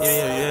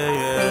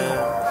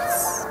I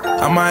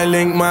might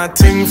link my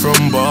ting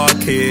from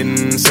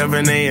barking.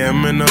 7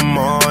 a.m. in the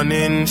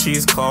morning.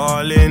 She's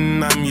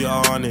calling, I'm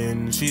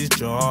yawning. She's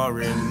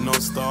jarring, no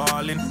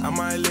stalling.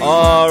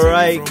 All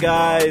right,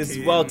 guys,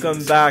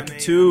 welcome back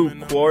to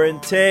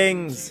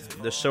Quarantines,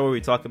 the show where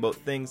we talk about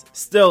things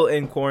still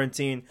in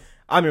quarantine.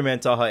 I'm your man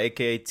Taha,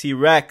 aka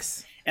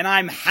T-Rex. And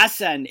I'm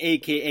Hassan,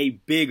 aka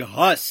Big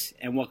Huss,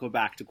 and welcome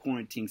back to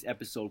Quarantines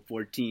episode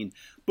 14.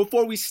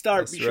 Before we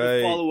start, be sure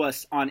to follow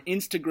us on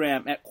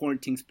Instagram at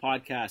Quarantines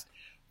Podcast.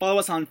 Follow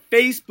us on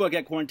Facebook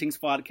at Quarantines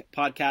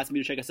Podcast.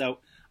 Be sure to check us out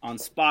on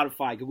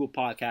Spotify, Google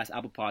Podcasts,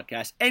 Apple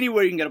Podcasts,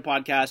 anywhere you can get a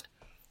podcast.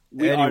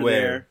 We are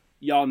there.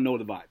 Y'all know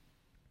the vibe.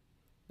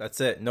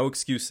 That's it. No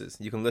excuses.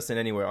 You can listen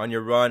anywhere. On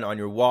your run, on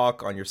your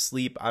walk, on your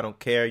sleep. I don't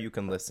care. You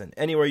can listen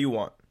anywhere you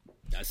want.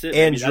 That's it.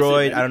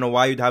 Android. I don't know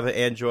why you'd have an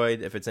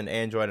Android. If it's an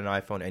Android, an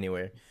iPhone,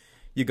 anywhere.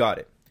 You got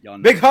it. Y'all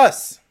know. Big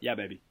Huss. Yeah,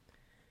 baby.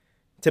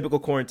 Typical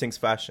Quarantines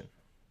fashion.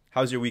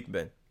 How's your week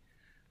been?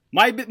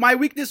 My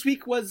week this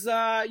week was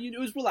it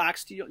was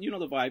relaxed. You know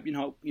the vibe.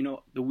 You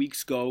know the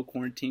weeks go,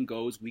 quarantine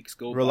goes, weeks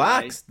go.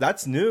 Relaxed. By.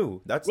 That's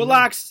new. That's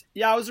relaxed.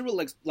 New. Yeah, it was a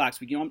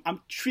relaxed week. You know, I'm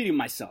treating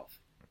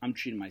myself.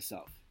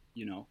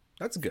 You know.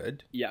 That's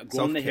good. Yeah,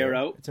 growing the hair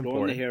out. It's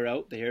important. The hair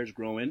out. The hair's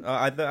growing.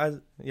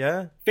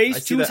 Yeah.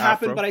 Phase 2's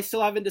happened, but I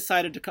still haven't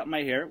decided to cut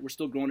my hair. We're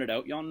still growing it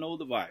out. Y'all know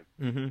the vibe.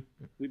 Mm-hmm.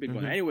 We've been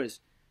going. Anyways,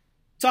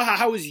 Taha,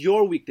 how was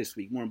your week this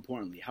week? More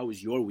importantly, how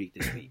was your week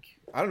this week?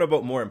 I don't know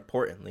about more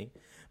importantly.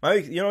 My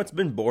week, it's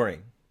been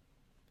boring.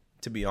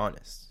 To be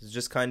honest, it's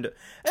just kind of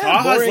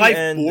Taha's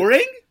life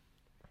boring.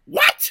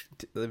 What?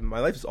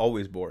 My life is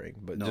always boring,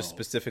 but just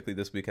specifically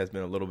this week has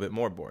been a little bit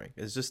more boring.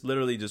 It's just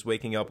literally just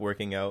waking up,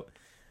 working out,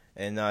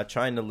 and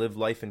trying to live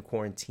life in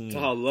quarantine.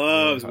 Taha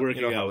loves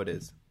working out. You know how it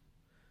is.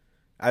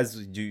 As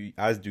do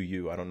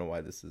you. I don't know why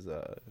this is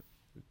a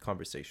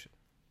conversation,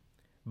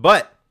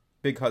 but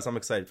because I'm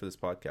excited for this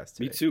podcast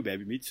today. Me too,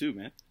 baby. Me too,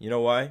 man. You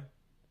know why?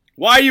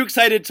 Why are you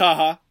excited,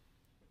 Taha?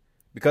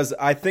 Because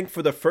I think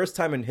for the first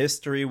time in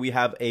history, we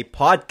have a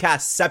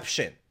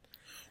podcastception.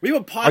 We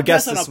have a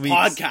podcast on a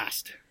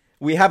podcast.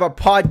 We have a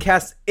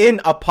podcast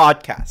in a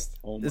podcast.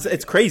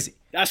 It's crazy.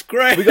 That's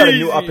crazy. We got a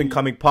new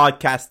up-and-coming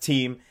podcast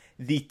team,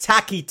 the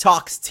Tacky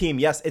Talks team.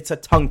 Yes, it's a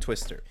tongue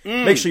twister.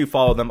 Make sure you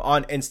follow them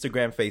on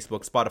Instagram,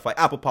 Facebook, Spotify,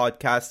 Apple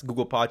Podcasts,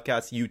 Google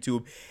Podcasts,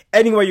 YouTube.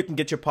 Anywhere you can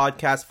get your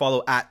podcast,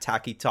 follow at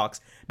Tacky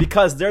Talks.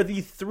 Because they're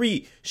the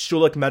 3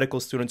 Schulich medical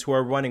students who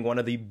are running one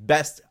of the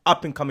best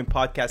up-and-coming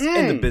podcasts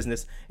in the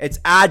business. It's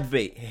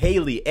Advait,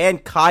 Haley,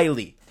 and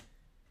Kylie.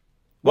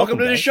 Welcome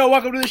to the show.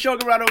 Welcome to the show.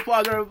 Give a round of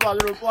applause. Round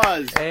of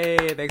applause.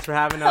 Hey, thanks for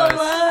having us.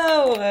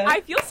 Hello.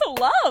 I feel so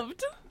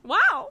loved.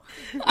 Wow.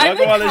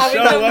 Welcome on the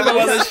show. Welcome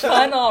on the show.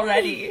 Fun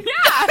already.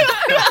 Yeah.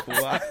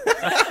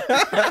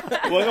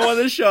 Welcome on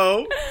the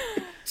show.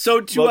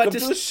 So welcome to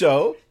the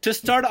show. To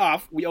start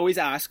off, we always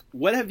ask,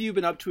 what have you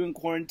been up to in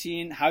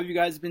quarantine? How have you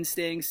guys been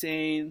staying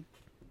sane?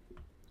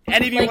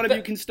 Any of you, one of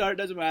you can start.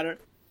 Doesn't matter.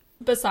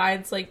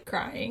 Besides,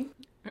 crying.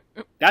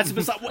 That's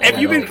if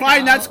you've been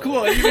crying, that's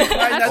cool. If you've been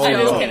crying, that's I'm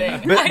cool. just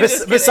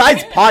kidding.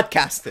 Besides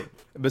podcasting.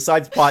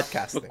 Besides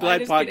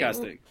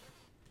podcasting.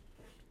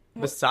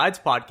 Besides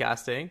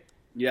podcasting.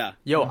 Yeah.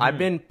 Yo, I've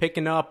been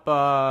picking up,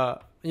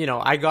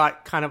 I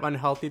got kind of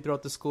unhealthy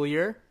throughout the school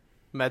year.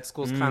 Med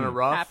school's kind of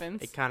rough.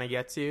 Happens. It kind of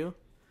gets you.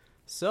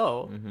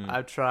 So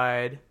I've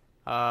tried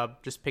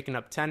just picking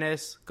up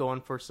tennis, going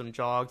for some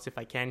jogs if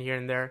I can here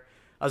and there.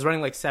 I was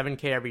running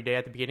 7K every day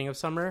at the beginning of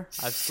summer.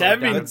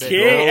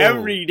 7K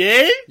every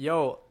day?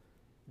 Yo,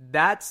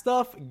 that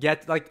stuff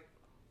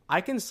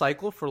I can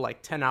cycle for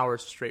 10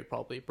 hours straight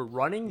probably, but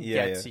running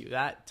gets you.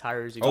 That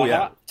tires you.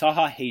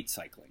 Taha hates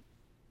cycling.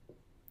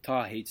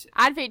 Taha hates it.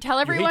 Advait, tell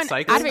everyone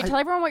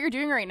what you're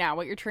doing right now,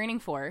 what you're training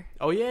for.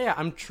 Oh, yeah.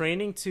 I'm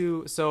training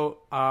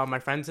my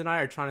friends and I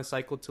are trying to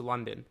cycle to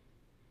London,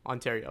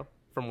 Ontario,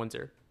 from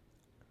Windsor.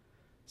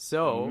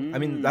 So, I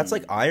mean, that's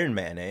like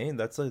Ironman, eh?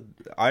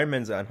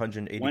 Ironman's a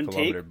 180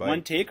 kilometer bike.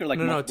 One take or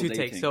No, 2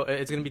 takes. So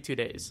it's going to be 2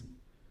 days.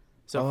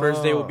 So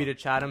first day will be to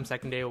Chatham,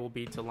 second day will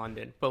be to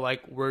London. But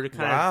we're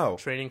kind of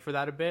training for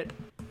that a bit.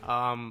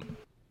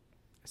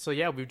 So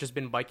yeah, we've just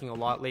been biking a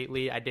lot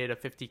lately. I did a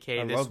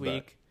 50K this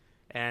week.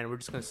 And we're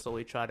just going to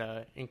slowly try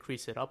to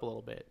increase it up a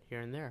little bit here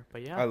and there.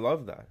 But yeah. I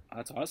love that.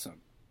 That's awesome.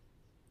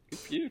 Good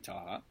for you,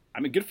 Taha. I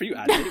mean, good for you,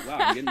 Advait.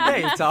 Wow.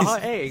 Hey, Taha.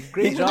 Hey,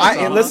 great job,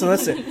 Taha.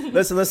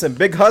 Listen.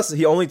 Big Huss,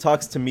 he only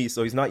talks to me,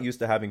 so he's not used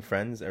to having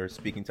friends or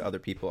speaking to other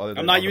people.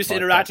 I'm not used to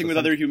interacting with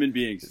other human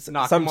beings.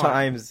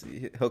 Sometimes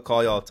he'll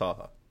call y'all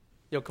Taha.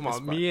 Yo, come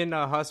on. Me and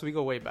Huss, we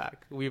go way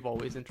back. We've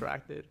always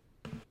interacted.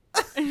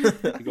 We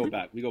go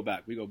back.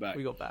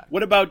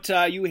 What about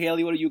you,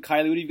 Haley? What are you,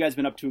 Kylie? What have you guys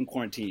been up to in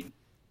quarantine?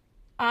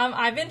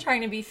 I've been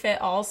trying to be fit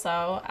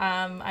also.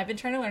 I've been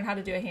trying to learn how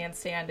to do a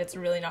handstand. It's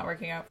really not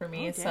working out for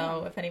me.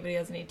 So if anybody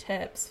has any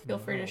tips, feel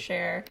free to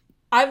share.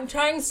 I'm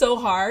trying so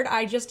hard.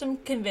 I just am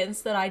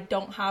convinced that I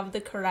don't have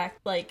the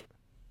correct,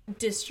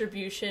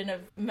 distribution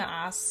of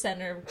mass,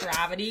 center of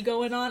gravity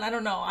going on. I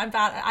don't know. I'm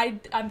bad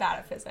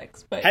at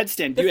physics. But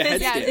headstand. Do a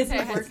headstand.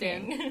 Isn't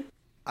working.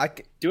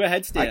 Do a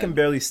headstand. I can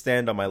barely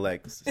stand on my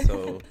legs,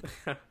 so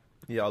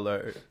y'all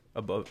are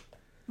above.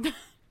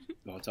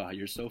 Oh, Taha,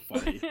 you're so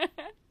funny.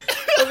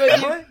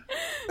 Am I?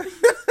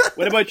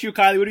 What about you,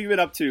 Kylie? What have you been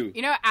up to?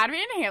 You know,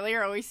 Advent and Haley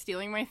are always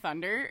stealing my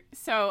thunder,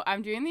 so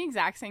I'm doing the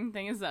exact same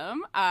thing as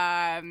them.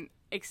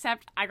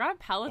 Except I got a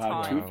Peloton.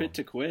 Wow, too fit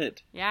to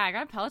quit. Yeah, I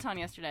got a Peloton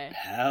yesterday.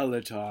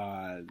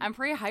 Peloton. I'm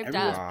pretty hyped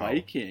Everyone's up.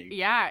 biking.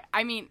 Yeah,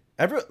 I mean...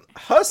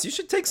 Huss, you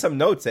should take some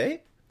notes, eh?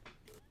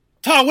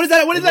 Tom, what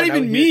does that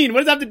even mean? What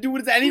does that have to do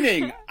with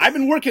anything? I've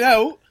been working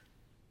out.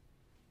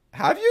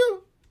 Have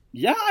you?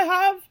 Yeah, I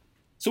have.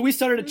 So we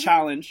started a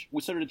challenge.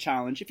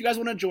 If you guys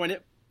want to join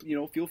it,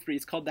 feel free.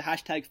 It's called the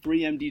hashtag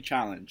 3MD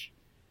challenge.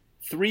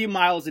 3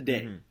 miles a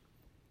day. Mm-hmm.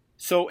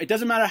 So it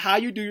doesn't matter how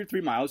you do your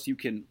 3 miles. You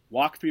can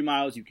walk 3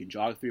 miles. You can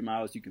jog 3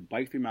 miles. You can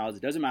bike 3 miles.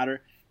 It doesn't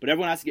matter. But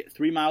everyone has to get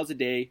 3 miles a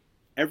day,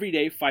 every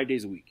day, 5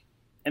 days a week.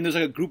 And there's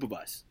like a group of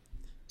us.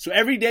 So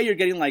every day you're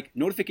getting like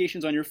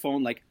notifications on your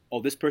phone like,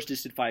 oh, this person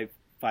just did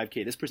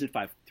 5K. This person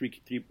did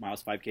 3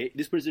 miles, 5K.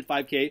 This person did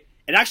 5K.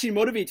 It actually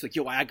motivates like,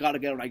 yo, I got to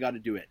get it. I got to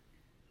do it.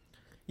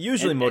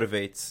 Usually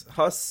motivates.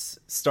 Huss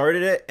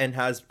started it and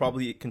has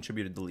probably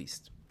contributed the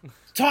least.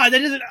 Todd,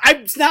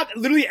 I snap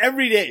literally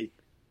every day.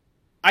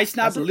 I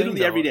snap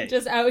literally every day.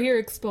 Just out here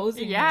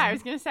exposing. Yeah, I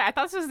was gonna say. I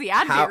thought this was the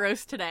Advent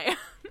roast today.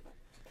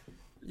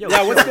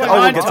 Yeah, what's going on?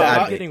 Why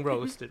am I getting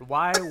roasted?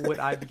 Why would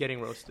I be getting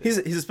roasted? He's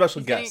a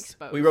special guest.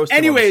 We roast him.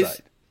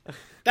 Anyways,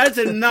 that is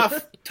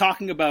enough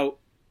talking about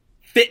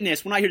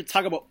fitness. We're not here to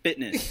talk about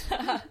fitness.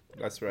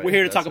 That's right. We're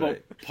here to talk about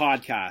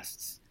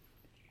podcasts.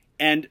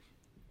 And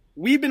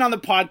we've been on the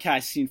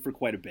podcast scene for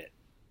quite a bit.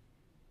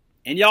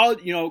 And y'all,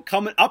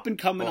 coming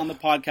on the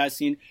podcast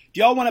scene. Do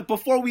y'all want to,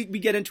 before we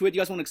get into it, do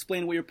you guys want to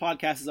explain what your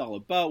podcast is all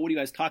about? What do you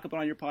guys talk about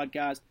on your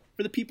podcast?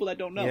 For the people that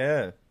don't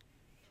know.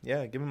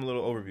 Yeah, give them a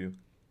little overview.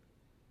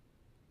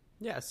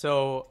 Yeah,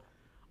 so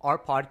our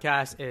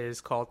podcast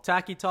is called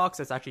Tacky Talks.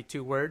 That's actually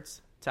 2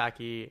 words.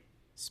 Tacky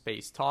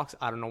space talks.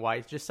 I don't know why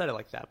I just said it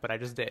like that, but I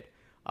just did.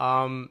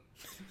 And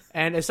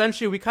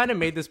essentially, we kind of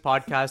made this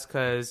podcast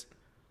because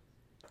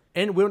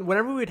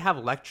whenever we'd have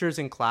lectures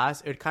in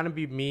class, it would kind of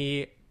be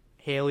me,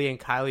 Haley, and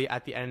Kylie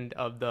at the end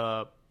of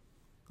the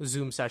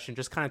Zoom session,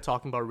 just kind of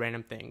talking about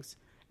random things.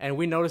 And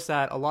we noticed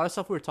that a lot of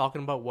stuff we were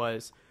talking about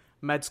was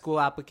med school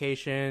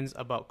applications,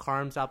 about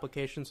CARMS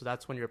applications, so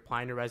that's when you're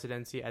applying to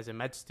residency as a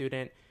med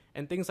student,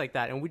 and things like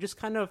that. And we just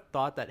kind of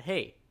thought that,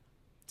 hey,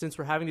 since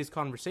we're having these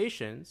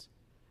conversations,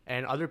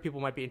 and other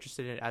people might be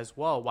interested in it as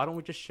well, why don't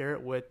we just share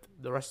it with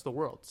the rest of the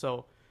world?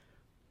 So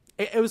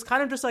it was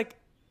kind of just like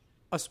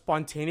a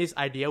spontaneous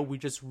idea. We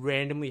just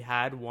randomly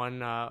had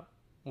one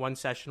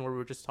session where we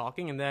were just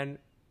talking, and then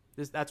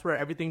that's where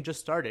everything just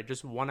started,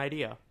 just one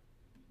idea.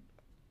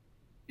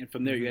 And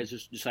from there, you guys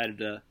just decided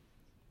to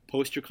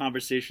post your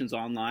conversations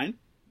online?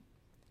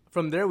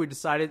 From there, we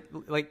decided,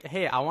 like,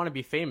 hey, I want to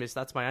be famous.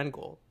 That's my end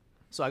goal.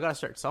 So I got to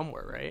start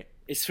somewhere, right?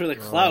 It's for the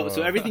clout.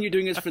 So everything you're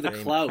doing is for the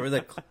clout.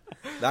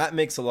 That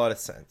makes a lot of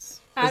sense.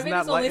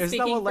 Advent is only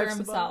speaking for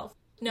himself.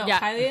 No, yeah.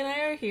 Kylie and I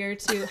are here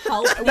to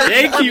help.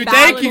 Thank you.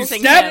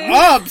 Step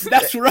up.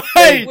 That's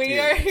right. We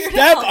are here to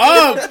Step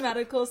help up. the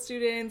medical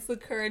students, the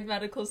current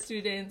medical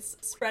students,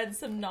 spread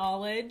some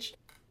knowledge.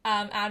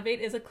 Advent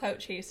is a clout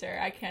chaser.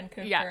 I can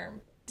confirm. Yeah.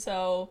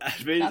 So I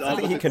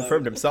think he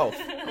confirmed himself.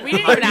 We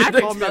didn't even have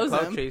to expose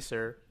clout him.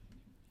 Chaser.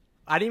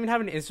 I didn't even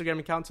have an Instagram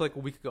account until like a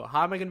week ago.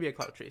 How am I going to be a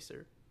clout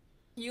chaser?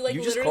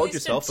 You just called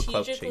yourself a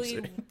clout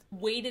chaser.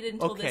 Waited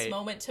until this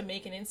moment to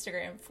make an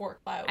Instagram for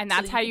clout, and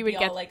that's how you would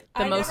get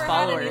the most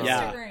followers.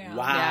 Yeah.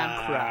 Wow.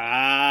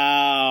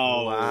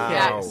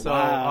 Yeah. So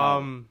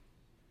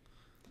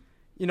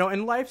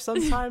in life,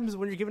 sometimes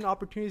when you're given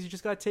opportunities, you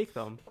just gotta take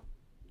them.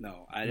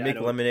 No, I make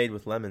lemonade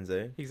with lemons,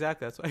 eh?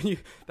 Exactly.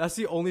 That's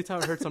the only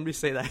time I heard somebody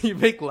say that. You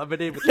make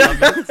lemonade with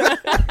lemons.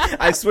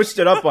 I switched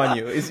it up on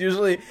you. It's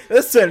usually,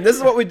 listen, this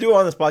is what we do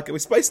on this podcast. We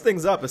spice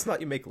things up. It's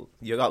not you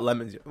got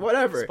lemons,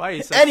 whatever.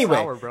 Spice. Anyway,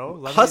 sour,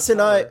 bro. Huss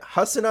and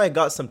I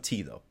got some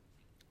tea though.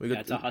 We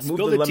got move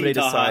the lemonade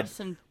aside.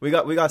 We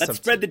got Let's some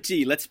spread the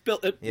tea. Let's pour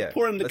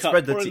in the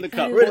cup. Pour in the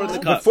cup.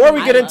 Before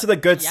we get into the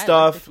good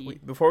stuff,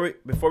 before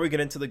we get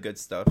into the good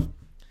stuff.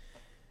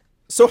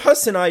 So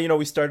Huss and I,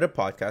 we started a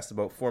podcast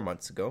about 4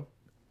 months ago.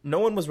 No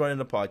one was running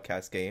a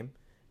podcast game.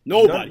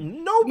 Nobody.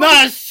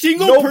 Not a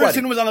single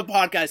person was on the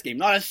podcast game.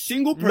 Not a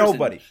single person.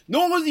 Nobody.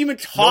 No one was even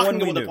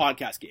talking about the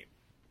podcast game.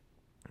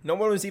 No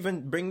one was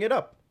even bringing it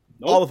up.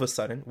 Nope. All of a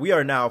sudden, we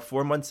are now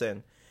 4 months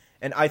in,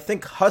 and I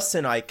think Huss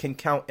and I can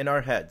count in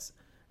our heads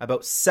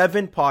about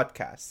 7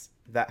 podcasts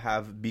that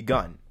have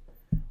begun.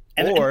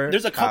 And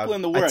there's a couple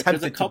in the works.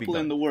 There's a couple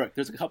in the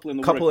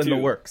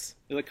works.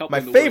 My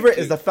favorite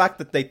is the fact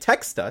that they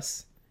text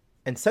us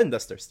and send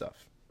us their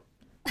stuff.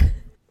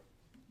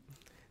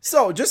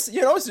 So just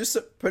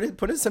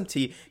put in some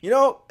tea.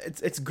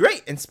 It's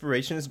great.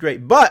 Inspiration is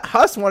great. But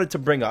Huss wanted to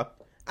bring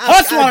up.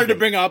 Why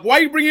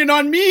are you bringing it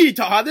on me,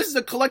 Taha? This is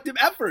a collective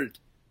effort.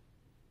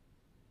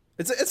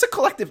 It's a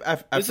collective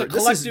effort.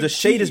 The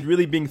shade is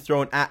really being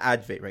thrown at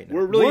Advent right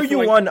now. Were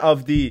you one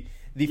of the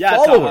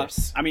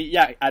followers?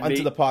 Advent,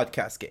 onto the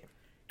podcast game.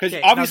 Because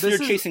obviously you're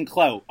chasing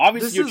clout.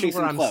 Obviously you're chasing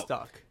clout. I'm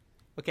stuck.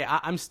 Okay,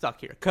 I'm stuck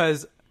here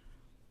because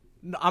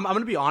I'm going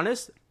to be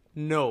honest.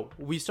 No,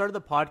 we started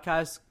the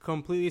podcast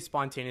completely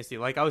spontaneously.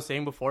 Like I was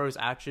saying before, it was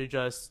actually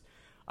just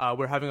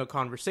we're having a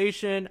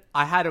conversation.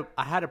 I had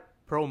a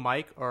pro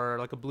mic or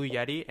like a Blue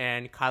Yeti,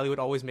 and Kylie would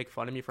always make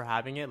fun of me for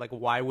having it. Like,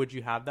 why would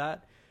you have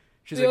that?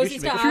 She's we always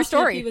used to ask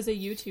if he was a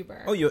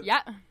YouTuber. Oh,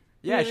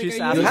 yeah. She's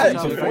you had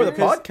it before the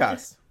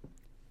podcast.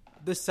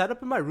 The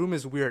setup in my room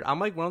is weird. I'm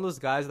like one of those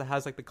guys that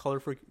has like the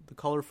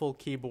colorful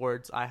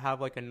keyboards. I have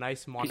like a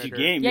nice monitor. You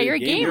game. Yeah, you're a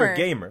gamer.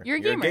 You're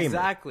a gamer.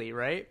 Exactly,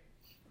 right?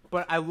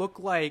 But I look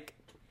like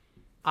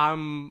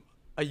I'm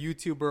a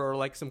YouTuber or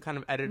like some kind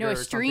of editor. No, a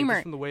streamer. Or something,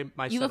 just from the way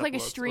my you look like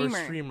looks. a streamer.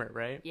 Or a streamer,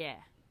 right? Yeah.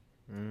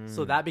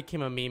 So that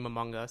became a meme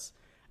among us.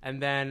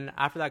 And then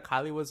after that,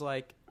 Kylie was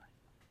like,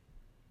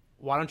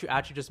 why don't you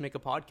actually just make a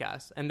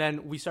podcast? And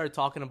then we started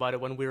talking about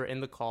it when we were in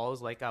the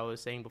calls, like I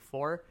was saying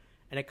before.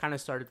 And it kind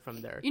of started from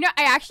there. You know,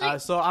 I actually...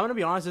 so I'm going to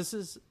be honest, this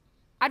is...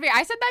 I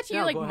said that to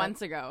you like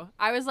months ago.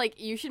 I was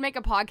like, you should make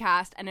a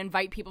podcast and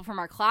invite people from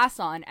our class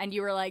on. And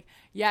you were like,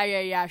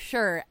 yeah,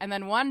 sure. And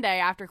then one day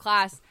after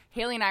class,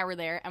 Haley and I were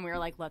there and we were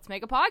like, let's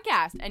make a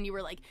podcast. And you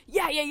were like,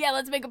 yeah,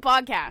 let's make a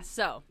podcast.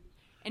 So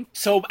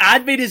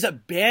Advait is a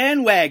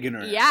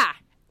bandwagoner. Yeah.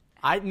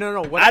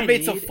 No. What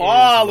Advait's a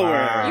follower.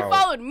 Wow. You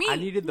followed me. I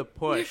needed the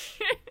push.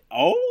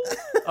 Oh?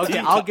 Okay,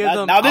 I'll give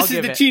them... Now this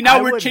is the tea.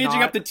 Now we're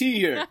changing up the tea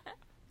here.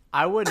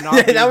 I would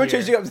not. Now we're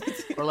changing up.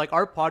 Or like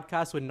our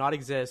podcast would not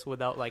exist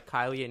without like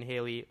Kylie and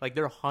Haley. Like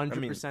they're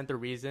 100% the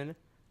reason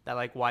that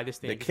like why this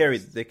thing. They carry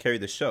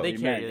the show. They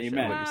carry the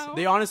show. Wow.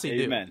 They honestly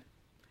do.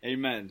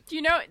 Amen. Do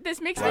you know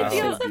this makes I me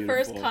feel feel it's the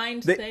first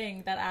kind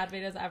thing that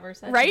Advait has ever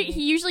said. right? To me.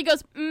 He usually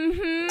goes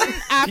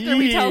after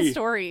we tell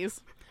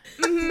stories.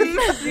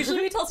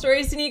 Usually we tell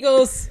stories and he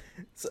goes,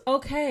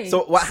 okay.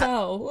 So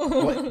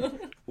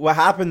what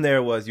happened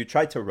there was you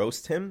tried to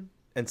roast him.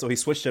 And so he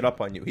switched it up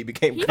on you. He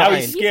became kind. Now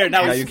he's scared.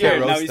 Now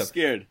he's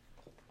scared.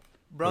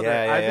 Brother,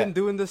 I've been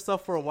doing this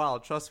stuff for a while.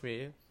 Trust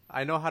me.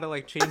 I know how to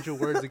like change your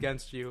words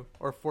against you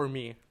or for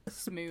me.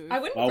 Smooth. I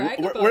wouldn't brag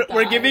about that.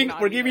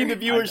 We're giving the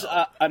viewers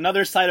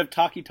another side of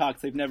Talkie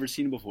Talks they've never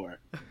seen before.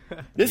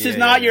 This is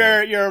not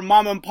your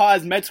mom and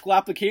pa's med school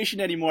application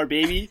anymore,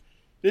 baby.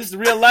 This is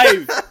real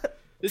life.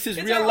 This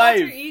is real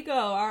life.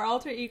 Our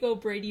alter ego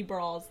Brady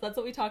Brawls. That's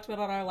what we talked about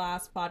on our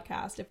last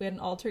podcast. If we had an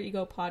alter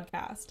ego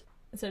podcast.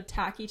 Instead of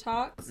Tacky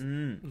Talks,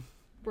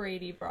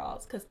 Brady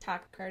Brawls. Because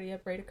tachycardia,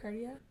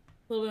 bradycardia. A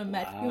little bit of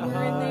med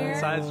humor in there.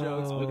 Side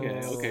jokes.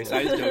 Okay.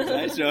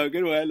 Side joke.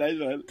 Good one. Nice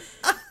one.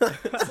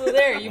 So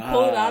there, you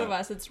pulled it out of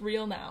us. It's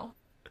real now.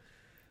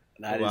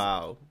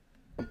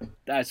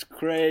 That's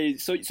crazy.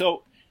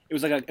 So it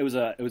was like it was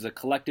a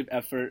collective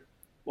effort.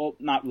 Well,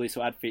 not really.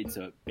 So Advait's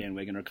a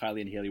bandwagoner.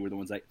 Kylie and Haley were the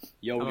ones like,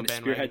 yo, we're going to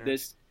spearhead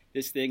this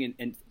thing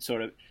and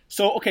sort of.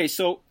 So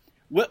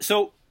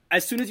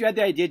as soon as you had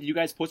the idea, did you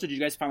guys post it? Did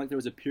you guys find like there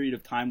was a period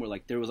of time where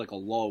like there was like a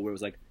lull where it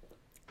was like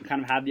we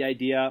kind of had the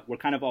idea, we're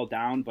kind of all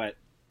down, but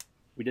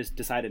we just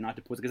decided not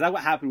to post it? Because that's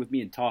what happened with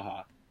me and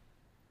Taha.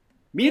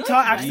 Me and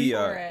Taha actually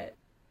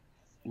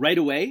right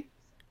away.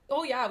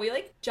 Oh yeah, we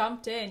like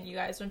jumped in, you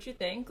guys, don't you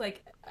think?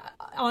 Like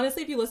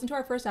honestly, if you listen to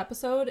our first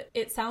episode,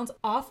 it sounds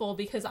awful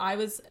because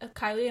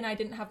Kylie and I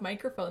didn't have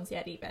microphones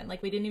yet even.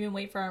 Like we didn't even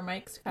wait for our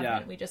mics to come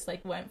in. We just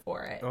like went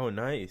for it. Oh,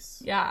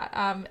 nice.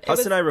 Yeah.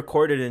 Huss and I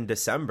recorded in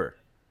December.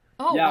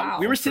 Oh yeah, wow.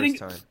 We were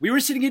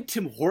sitting at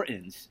Tim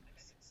Hortons.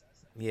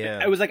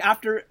 Yeah. It was like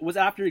after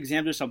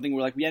exams or something.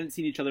 We're like, we hadn't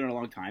seen each other in a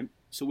long time.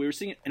 So we were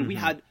sitting and we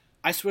had,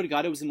 I swear to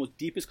God, it was the most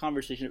deepest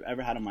conversation I've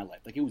ever had in my life.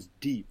 Like it was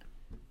deep.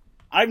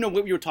 I don't know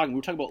what we were talking. We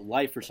were talking about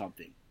life or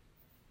something.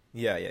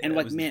 Yeah. And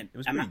like, it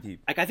was pretty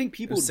deep. Like I think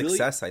people it was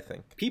success. I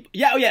think people.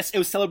 Yeah. Oh yes, it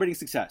was celebrating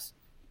success.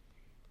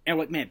 And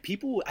like, man,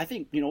 people. I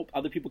think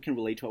other people can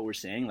relate to what we're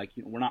saying. Like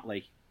we're not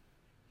like,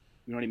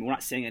 you know what I mean. We're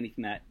not saying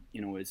anything that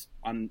is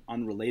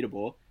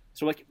unrelatable.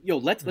 So like, yo,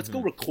 let's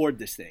go record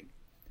this thing.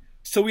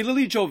 So we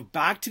literally drove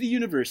back to the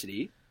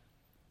university.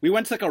 We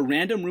went to like a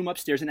random room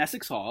upstairs in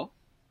Essex Hall,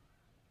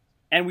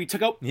 and we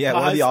took out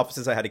one of the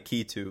offices I had a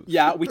key to.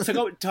 Yeah, we took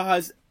out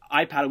Taha's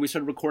iPad and we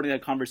started recording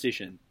that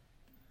conversation.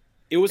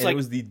 It was it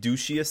was the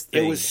douchiest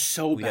thing. It was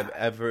so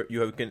bad.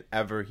 You can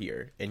ever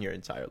hear in your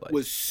entire life. It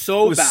was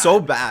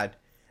so bad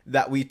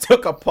that we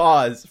took a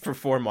pause for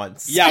 4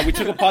 months. Yeah, we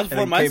took a pause for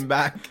 4 months. Came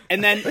back,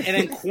 and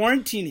then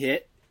quarantine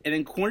hit, and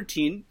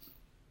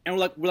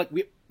we're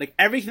like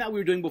everything that we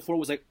were doing before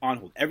was like on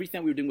hold. Everything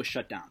that we were doing was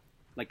shut down.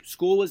 Like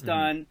school was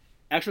done,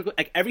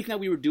 like everything that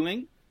we were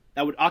doing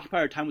that would occupy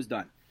our time was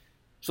done.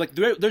 So like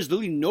there's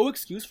literally no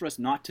excuse for us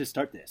not to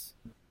start this.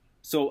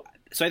 So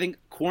I think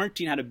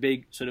quarantine had a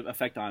big sort of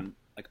effect on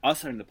like us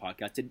starting the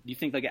podcast. Do you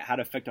think like it had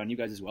an effect on you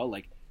guys as well?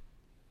 Like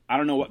I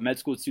don't know what med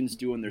school students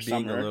do in their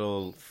being summer. A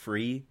little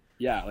free.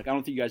 Yeah, like I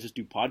don't think you guys just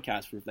do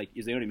podcasts for like,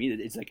 you know what I mean?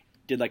 It's like,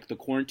 did like the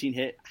quarantine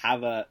hit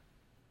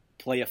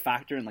play a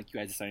factor in like you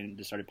guys deciding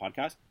to start a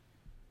podcast?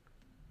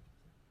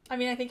 I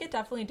mean, I think it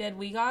definitely did.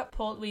 We got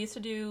pulled. We used to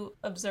do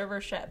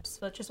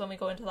observerships, which is when we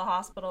go into the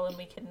hospital and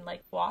we can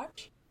like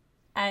watch.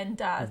 And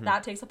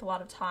that takes up a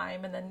lot of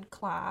time, and then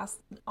class,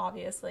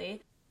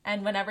 obviously.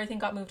 And when everything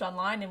got moved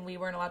online and we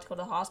weren't allowed to go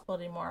to the hospital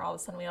anymore, all of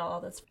a sudden we had all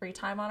this free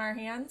time on our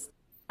hands,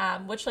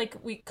 which like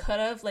we could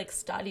have like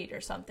studied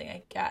or something,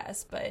 I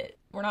guess, but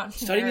we're not.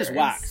 Studying is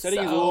whack.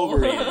 Studying is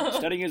overrated.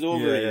 Studying is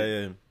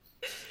overrated.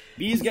 Yeah.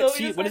 B's get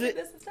C. What is it?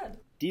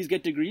 D's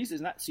get degrees.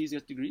 Isn't that C's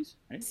get degrees?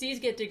 Right? C's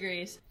get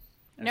degrees.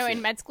 No,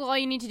 in med school, all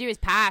you need to do is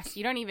pass.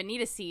 You don't even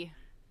need a C.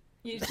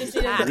 You just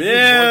need a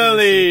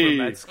really?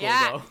 Med school,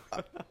 Yeah.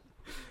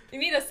 You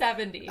need a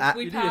 70.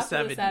 We passed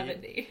with a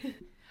 70.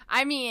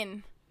 I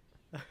mean,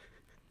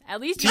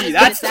 at least T, you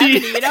that's just get a 70.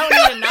 T. You don't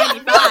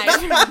need a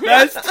 95.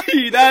 That's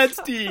T.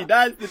 That's T.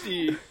 That's the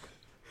T.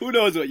 Who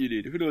knows what you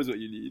need? Who knows what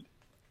you need?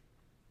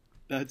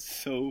 That's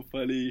so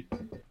funny.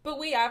 But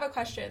we have a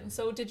question.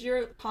 So did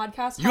your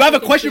podcast You have a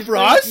question for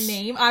us?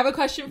 Name? I have a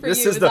question for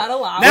This you. is Is the- that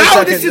allowed?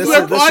 Now this is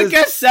where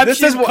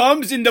podcastception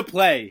comes into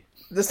play.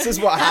 This is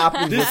what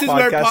happens This with is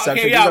where podcast okay,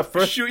 session. yeah, This is the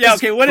first, shoot, yeah,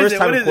 okay, what is first it?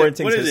 time What in is it?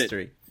 quarantine's What is it?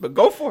 history. But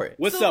go for it.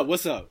 What's up?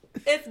 What's up?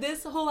 If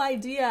this whole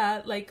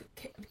idea like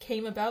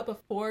came about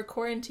before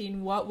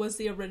quarantine, what was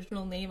the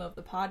original name of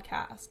the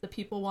podcast? The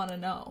people want to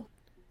know.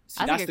 See,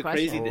 That's a that's the good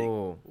crazy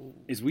question. thing.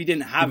 Is we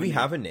didn't have Did we a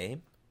have a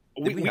name?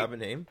 Did we have a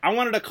name? I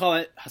wanted to call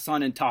it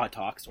Hassan and Taha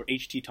Talks or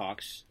HT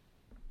Talks.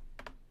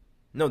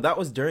 No, that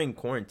was during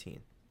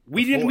quarantine.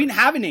 We didn't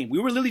have a name. We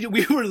were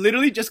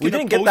literally just We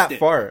gonna didn't get post that it.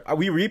 far.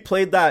 We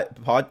replayed that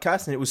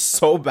podcast and it was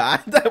so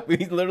bad that we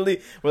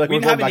literally were like, We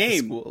we're didn't going have a back to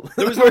name. school.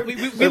 There was we're, we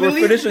we're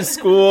literally- finishing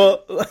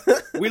school.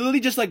 We literally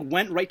just like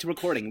went right to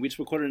recording. We just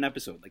recorded an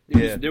episode. Like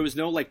there was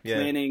no like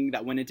planning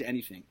that went into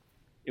anything.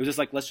 It was just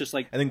like let's just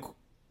like and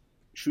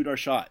shoot our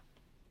shot.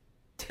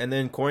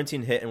 then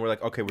quarantine hit and we're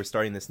like, okay, we're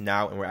starting this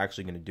now and we're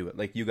actually going to do it.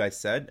 Like you guys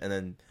said, and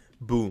then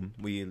boom,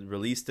 we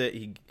released it.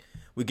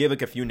 We gave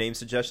like a few name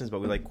suggestions,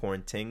 but we like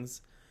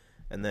quarantines.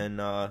 And then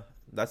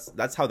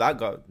that's how that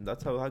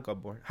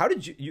got born. How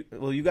did you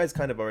you guys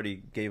kind of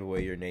already gave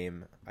away your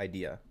name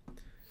idea.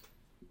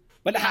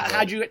 But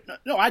how'd you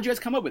guys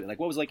come up with it? Like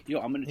what was like, yo,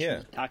 I'm gonna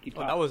choose Taki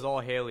Talk. That was all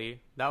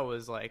Haley. That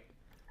was like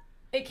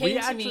It came we to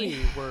actually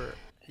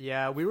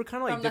me. we were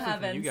kind of like From the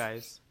different from you heavens.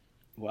 guys.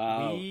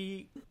 Wow.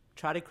 We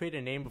tried to create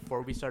a name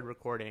before we started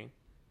recording,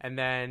 and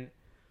then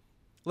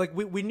like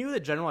we knew the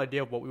general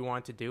idea of what we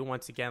wanted to do.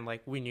 Once again,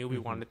 like we knew we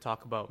wanted to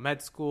talk about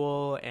med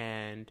school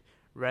and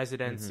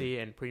residency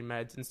and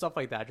pre-meds and stuff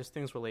like that, just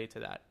things related to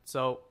that.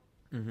 So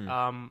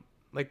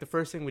like the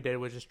first thing we did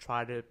was just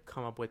try to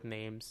come up with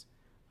names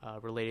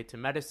related to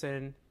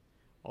medicine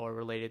or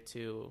related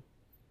to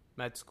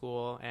med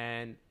school.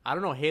 And I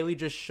don't know, Haley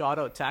just shot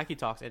out Tacky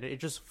Talks and it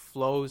just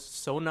flows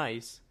so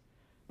nice.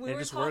 We It were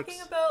just talking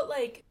works. about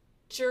like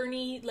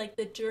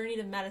the journey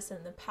to medicine,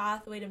 the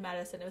pathway to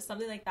medicine. It was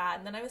something like that.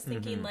 And then I was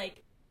thinking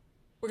like,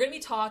 we're going to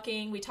be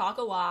talking. We talk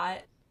a lot.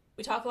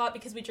 We talk a lot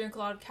because we drink a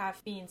lot of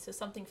caffeine. So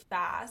something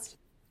fast.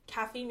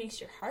 Caffeine makes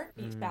your heart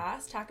beat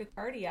fast.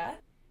 Tachycardia.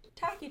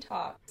 Tacky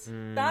Talks.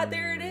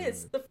 There it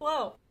is. The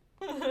flow.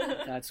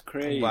 That's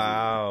crazy.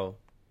 Wow.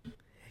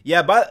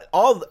 Yeah, but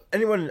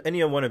any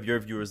one of your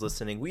viewers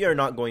listening, we are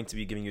not going to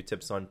be giving you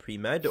tips on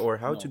pre-med or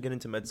how to get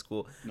into med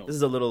school. No. This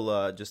is a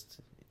little just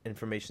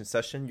information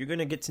session. You're going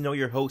to get to know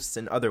your hosts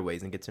in other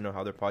ways and get to know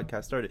how their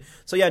podcast started.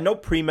 So yeah, no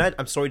pre-med.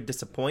 I'm sorry to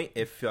disappoint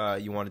if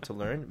you wanted to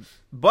learn,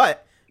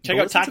 but Check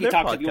go out listen to Taki their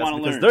Talks if you podcast wanna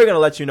because learn. they're going to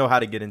let you know how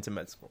to get into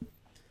med school.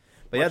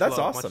 But yeah, Much that's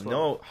love, awesome. much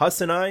No, love.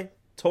 Huss and I,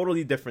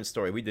 totally different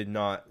story. We did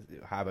not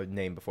have a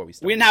name before we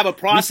started. We didn't have a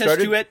process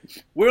started- to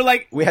it. We're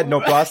like We had no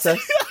process.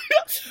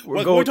 We're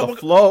We're going with the talking-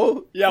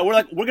 flow. Yeah,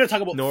 we're gonna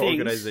talk about No things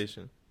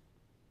organization.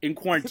 in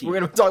quarantine. We're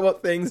going to talk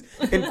about things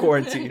in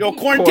quarantine. Yo,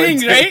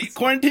 quarantines, right?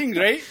 Quarantines,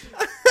 right?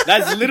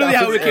 That's literally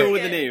That how we was came it. up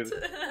with the name.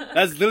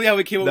 That's literally how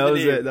we came up That with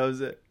was the name. it. That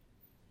was it.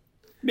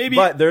 Maybe.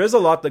 But there is a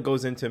lot that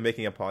goes into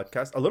making a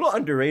podcast. A little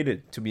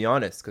underrated, to be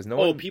honest, because no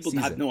one people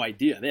sees have it. no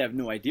idea. They have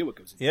no idea what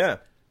goes into it. Yeah.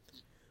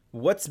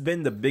 What's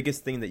been the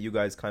biggest thing that you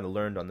guys kind of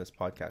learned on this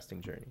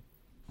podcasting journey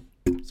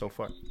so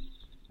far?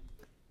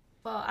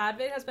 Well,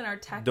 Advait has been our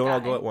tech Don't guy. all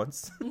go at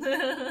once.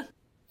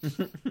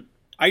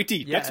 IT,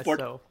 Yeah, tech support.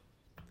 so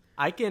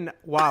I can.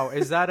 Wow,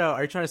 is that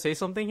are you trying to say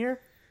something here?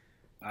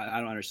 I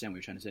don't understand what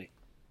you're trying to say.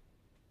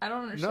 I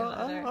don't understand that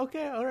either.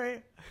 Okay, all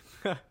right.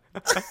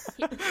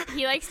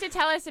 He likes to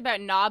tell us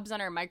about knobs on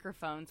our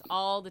microphones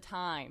all the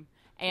time.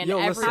 And Yo,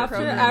 every listen. After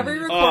program. every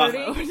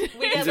recording, we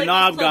get He's a like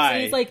knob these clips, guy.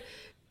 and he's like,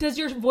 "Does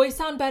your voice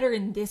sound better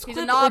in this He's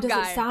clip, a knob or does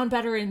guy. it sound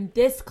better in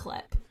this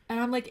clip?" And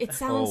I'm like, "It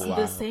sounds wow.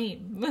 the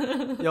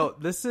same." Yo,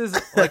 this is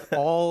like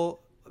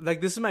all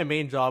like this is my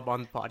main job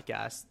on the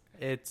podcast.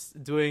 It's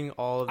doing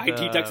all of the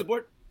IT tech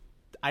support?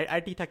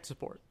 IT tech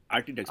support.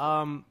 IT tech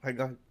support. I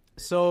got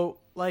So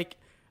like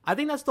I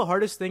think that's the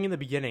hardest thing in the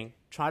beginning.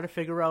 Try to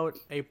figure out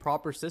a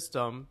proper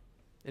system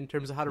in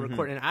terms of how to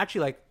record. And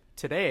actually, like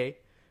today,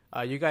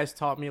 you guys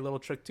taught me a little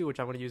trick too, which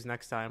I'm going to use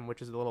next time,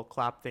 which is a little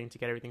clap thing to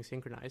get everything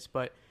synchronized.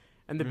 But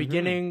in the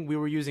beginning, we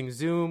were using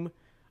Zoom.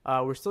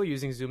 We're still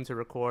using Zoom to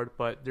record,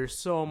 but there's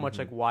so much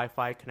like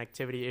Wi-Fi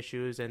connectivity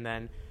issues, and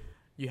then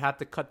you have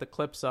to cut the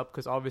clips up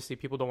because obviously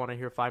people don't want to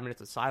hear 5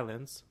 minutes of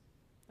silence.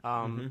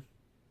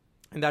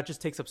 and that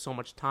just takes up so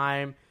much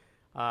time.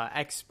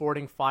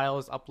 Exporting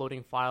files,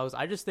 uploading files.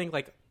 I just think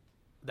like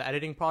the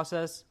editing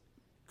process,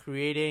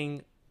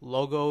 creating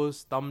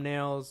logos,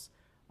 thumbnails,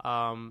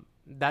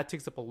 that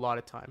takes up a lot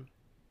of time.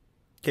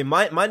 Okay,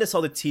 minus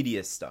all the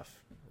tedious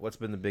stuff. What's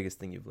been the biggest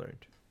thing you've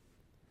learned?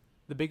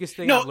 The biggest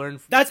thing I've learned.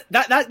 That's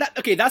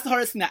the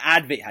hardest thing that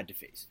Advait had to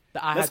face.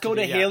 Let's go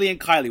to Haley and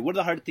Kylie. What are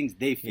the hard things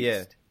they faced?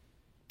 Yeah.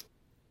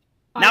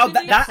 Now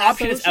that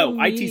option is out.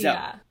 IT's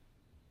out.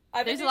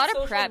 There's a lot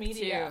of prep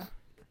media. too.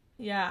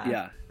 Yeah.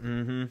 Yeah.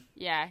 Mm-hmm.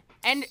 Yeah.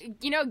 And,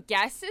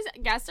 guests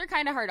are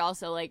kind of hard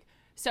also. Like,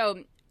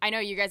 so I know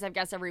you guys have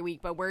guests every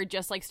week, but we're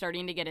just, like,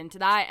 starting to get into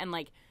that. And,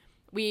 like,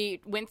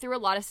 we went through a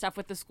lot of stuff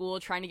with the school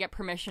trying to get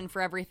permission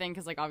for everything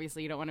because, like,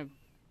 obviously you don't want to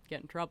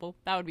get in trouble.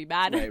 That would be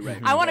bad.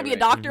 Right, I want to be a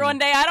doctor one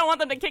day. I don't want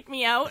them to kick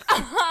me out.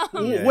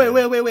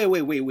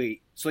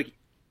 Wait. So, like,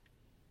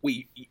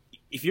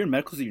 if you're in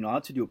medical school, you're not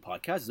allowed to do a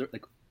podcast? Is there,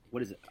 like...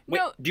 What is it? Wait,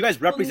 no. Do you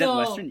guys represent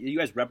Western? Do you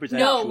guys represent?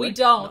 No, we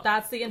don't. No.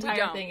 That's the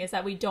entire thing, is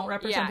that we don't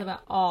represent them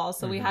at all.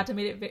 So we had to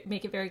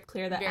make it very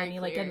clear that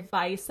like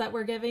advice that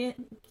we're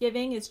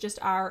giving is just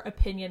our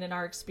opinion and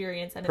our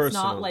experience, and it's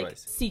not like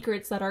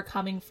secrets that are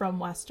coming from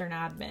Western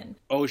admin.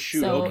 Oh shoot!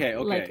 So, okay.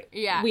 Like,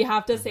 we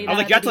have to say that.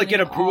 Like you have to get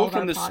approval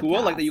from the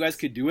school, like that you guys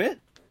could do it.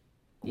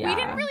 Yeah.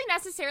 We didn't really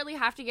necessarily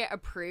have to get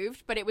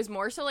approved, but it was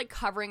more so like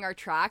covering our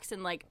tracks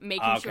and like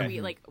making sure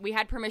we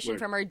had permission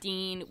from our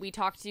dean. We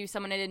talked to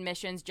someone at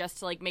admissions just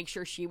to like make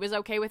sure she was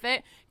okay with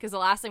it, because the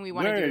last thing we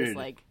want to do is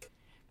like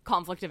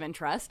conflict of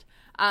interest.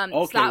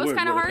 So that was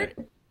kind of hard.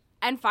 Okay.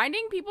 And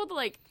finding people to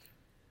like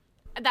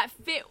that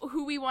fit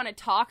who we want to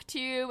talk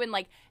to, and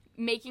like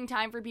making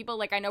time for people.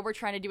 Like I know we're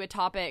trying to do a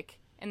topic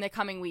in the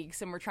coming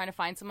weeks and we're trying to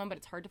find someone, but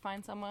it's hard to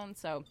find someone,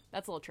 so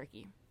that's a little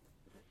tricky.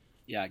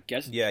 Yeah,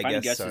 finding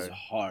guests is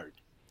hard.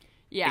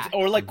 Yeah.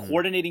 Or like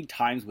coordinating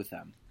times with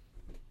them.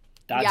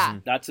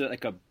 That's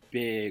a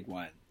big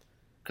one.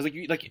 Because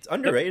like it's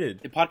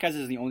underrated. The podcast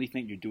is the only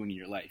thing you're doing in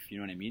your life. You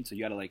know what I mean? So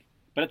you gotta like,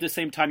 but at the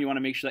same time, you want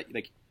to make sure that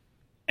like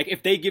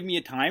if they give me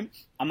a time,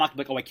 I'm not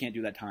like, oh, I can't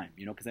do that time.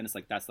 You know, because then it's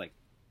like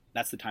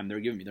that's the time they're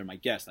giving me. They're my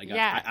guests. I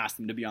asked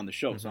them to be on the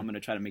show, so I'm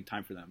gonna try to make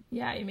time for them.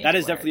 Yeah, you make that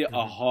is definitely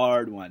a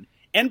hard one.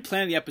 And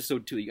planning the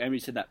episode too. I already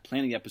said that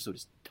planning the episode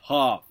is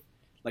tough.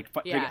 Like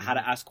figuring out how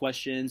to ask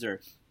questions, or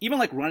even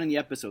like running the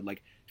episode,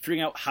 like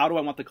figuring out how do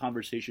I want the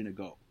conversation to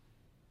go.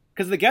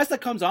 Because the guest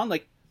that comes on,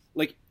 like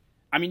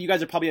I mean, you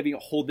guys are probably having a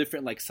whole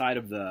different like side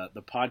of the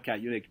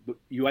podcast.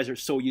 You guys are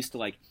so used to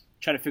like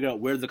trying to figure out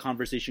where's the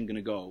conversation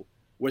gonna go.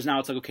 Whereas now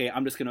it's like, okay,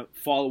 I'm just gonna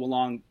follow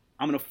along.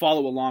 I'm gonna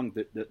follow along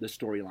the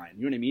storyline.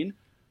 You know what I mean?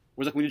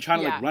 Whereas like when you're trying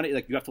to like run it,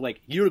 like you have to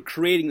like you're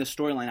creating the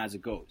storyline as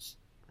it goes.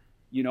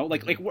 You know,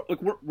 like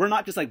we're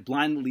not just like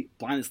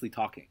blindlessly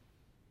talking.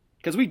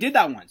 Because we did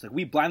that once. Like,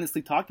 we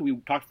blindlessly talked, and we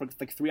talked for,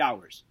 like, 3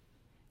 hours.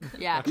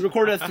 Yeah. We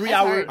recorded a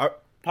 3-hour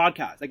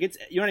podcast. Like, it's,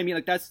 you know what I mean?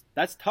 Like,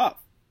 that's tough.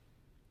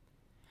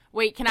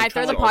 Wait, can I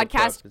throw the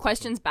podcast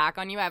questions back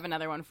on you? I have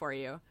another one for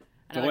you.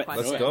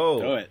 Let's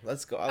go. Okay.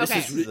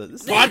 This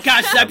is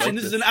podcastception.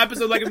 This is an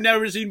episode like I've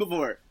never seen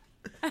before.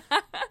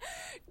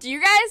 Do you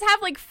guys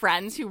have, like,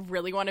 friends who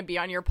really want to be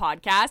on your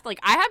podcast? Like,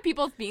 I have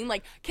people being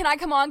like, can I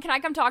come on? Can I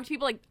come talk to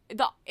people? Like,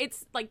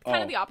 it's, like,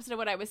 kind of the opposite of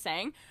what I was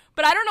saying.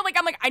 But I don't know, like,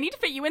 I'm like, I need to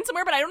fit you in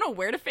somewhere, but I don't know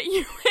where to fit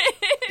you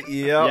in.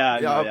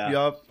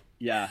 Yup.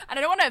 Yeah. And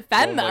I don't want to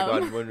offend them. Oh,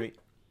 my God.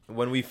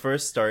 When we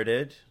first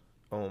started,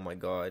 oh, my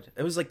God.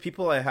 It was, like,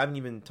 people I haven't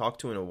even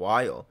talked to in a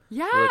while.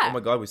 Yeah. Like, oh, my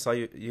God, we saw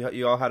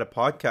you all had a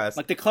podcast.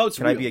 Like, the cloud's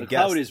real. The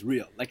cloud is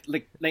real. Like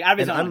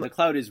the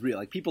cloud is real.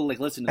 Like, people, like,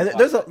 listen to the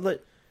podcast.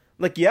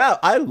 Like, yeah,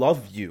 I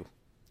love you.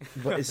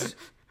 But it's...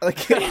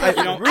 Like,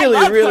 I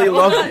really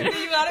love you.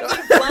 You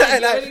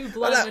gotta be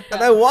blunt.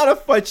 And I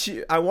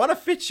want to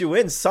fit you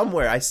in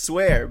somewhere, I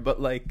swear. But,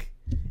 like,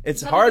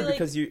 it's hard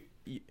because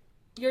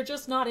you're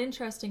just not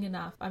interesting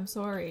enough. I'm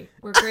sorry.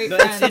 We're great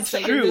friends. It's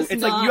true.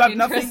 It's like you have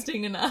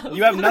nothing. Enough.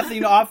 You have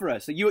nothing to offer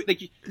us.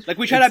 Like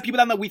we try to have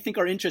people that we think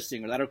are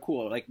interesting or that are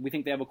cool. Like we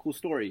think they have a cool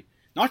story.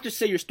 Not just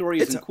say your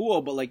story isn't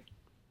cool, but like,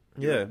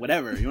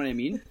 whatever. You know what I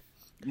mean?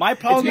 My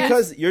problem is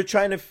because you're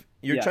trying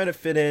to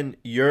fit in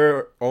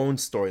your own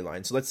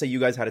storyline. So let's say you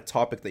guys had a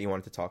topic that you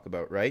wanted to talk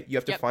about, right? You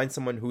have to find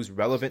someone who's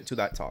relevant to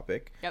that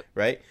topic,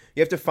 right?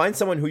 You have to find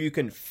someone who you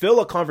can fill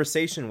a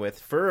conversation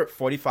with for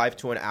 45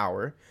 to an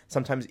hour,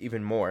 sometimes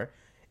even more.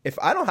 If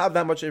I don't have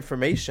that much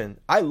information,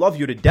 I love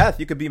you to death.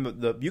 You could be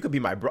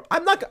my bro.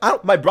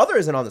 My brother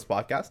isn't on this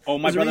podcast. Oh,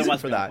 my brother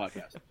wants to be on the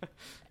podcast.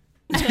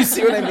 Do you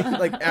see what I mean?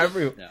 Like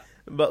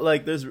but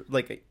like there's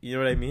like, you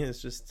know what I mean?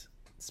 It's just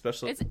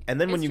special.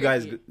 And then when you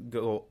guys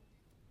go,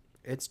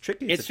 it's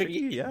tricky. It's tricky.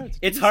 Yeah,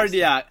 it's hard.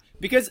 Yeah,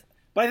 because.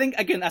 But I think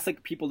again, that's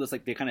like people just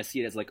like they kind of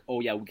see it as like,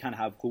 oh yeah, we kind of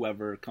have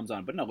whoever comes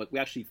on. But no, like we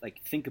actually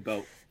like think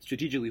about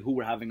strategically who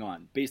we're having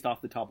on based off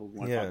the topic we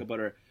want to talk about,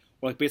 or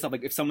like based off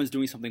like if someone's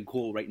doing something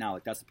cool right now,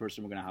 like that's the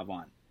person we're gonna have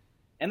on.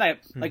 And I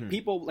like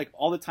people like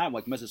all the time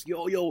like message,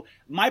 yo.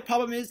 My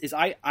problem is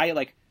I'm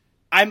like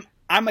I don't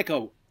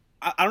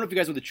know if you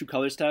guys know the True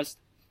Colors test,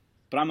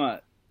 but I'm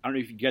a I don't know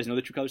if you guys know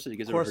the True Colors test. You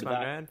guys ever heard of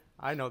that? Man.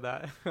 I know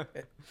that.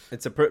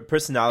 It's a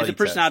personality. It's a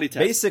personality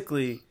test.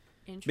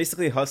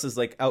 Basically, Huss is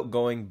like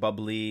outgoing,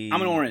 bubbly.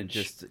 I'm an orange.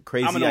 Just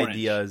crazy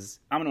ideas.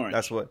 I'm an orange.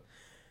 That's what.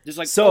 Just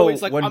like so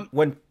like, when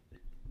what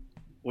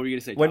were you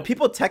gonna say? When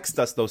people text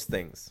us those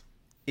things,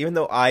 even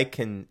though I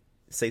can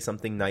say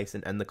something nice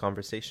and end the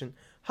conversation,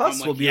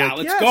 Huss will be like,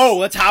 let's go.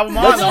 Let's have them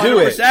on. Let's do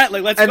it.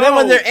 Like, let's and go. then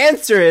when their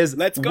answer is,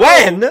 let's go.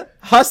 When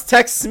Huss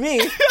texts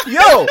me,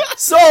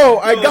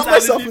 I got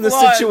myself in the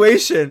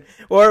situation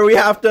where we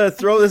have to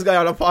throw this guy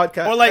on a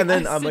podcast. Or like, and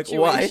then I'm like,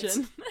 what?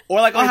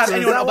 Or like, I'll have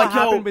anyone. What like,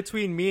 happened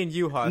between me and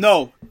you, Huss?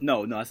 No,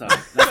 that's not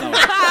what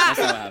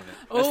happened.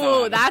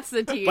 Oh, that's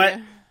the tea.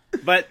 But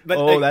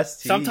that's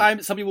tea.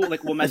 Sometimes some people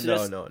like will message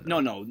us.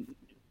 No.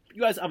 You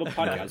guys have a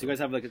podcast. You guys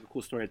have like a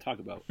cool story to talk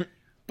about.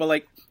 But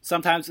like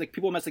sometimes like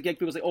people mess like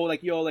people say, oh,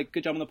 like, yo, like,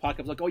 good job on the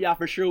podcast. Like, oh yeah,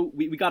 for sure,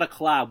 we got to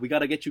collab. We got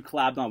to get you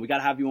collabed on. We got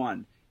to have you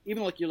on.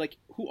 Even like you're like,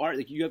 who are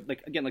like you have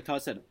like again like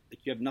Todd said,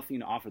 like you have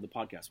nothing to offer the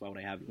podcast. Why would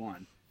I have you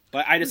on?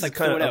 But I just like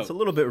throw it out. It's a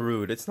little bit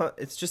rude. It's not.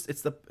 It's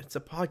a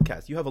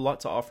podcast. You have a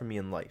lot to offer me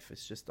in life.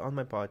 It's just on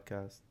my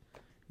podcast.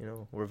 You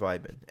know, we're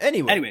vibing.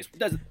 Anyways,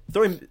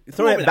 throwing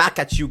it back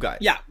at you guys.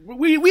 Yeah,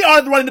 we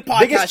are running the podcast.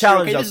 Biggest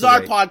challenge. Okay? This is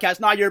our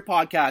podcast, not your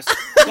podcast.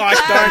 Gosh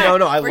darn it!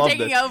 No, I we're love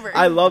taking this. over.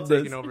 I love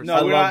this. No,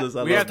 I love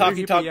this. We have three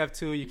people. You have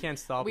two. You can't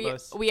stop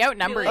us. We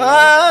outnumber you.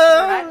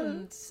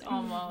 Almost.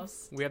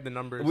 We have the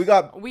numbers. We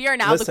are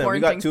now the Quarantings we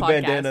got two podcast.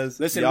 bandanas.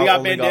 Listen, we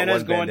got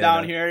bandanas going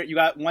down here. You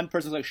got one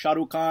person's like Shah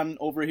Rukh Khan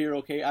over here.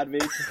 Okay,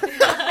 Advait.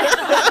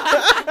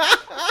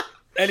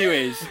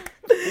 Anyways,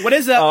 what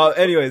has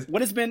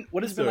been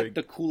like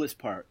the coolest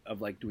part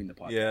of like doing the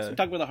podcast? Yeah. So we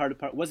talk about the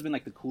hardest part. What's been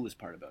like the coolest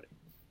part about it?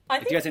 I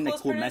think you guys have like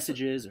cool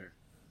messages or?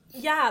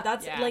 Yeah,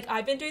 like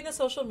I've been doing the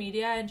social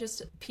media and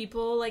just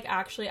people like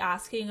actually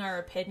asking our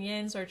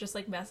opinions or just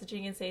like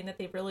messaging and saying that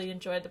they really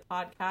enjoyed the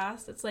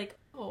podcast. It's like,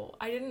 oh,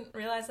 I didn't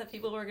realize that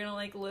people were gonna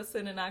like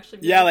listen and actually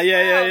be like,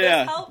 wow,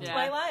 this helped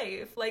my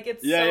life. Like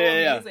it's so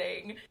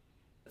amazing.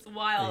 It's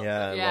wild.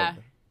 Yeah.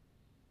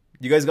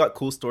 You guys got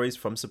cool stories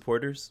from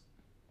supporters?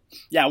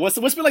 Yeah, what's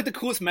been like the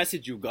coolest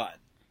message you've got?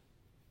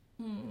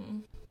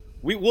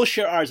 We'll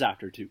share ours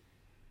after too.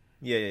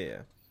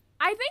 Yeah.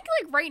 I think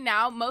like right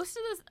now, most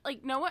of this,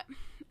 like, know what?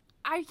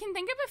 I can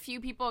think of a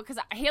few people because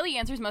Haley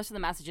answers most of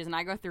the messages, and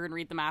I go through and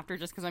read them after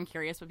just because I'm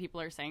curious what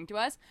people are saying to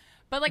us.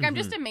 But like, I'm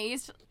just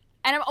amazed,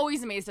 and I'm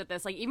always amazed at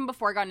this. Like, even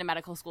before I got into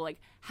medical school, like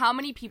how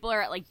many people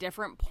are at like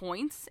different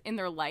points in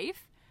their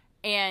life,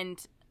 and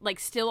like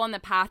still on the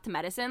path to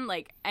medicine.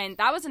 Like, and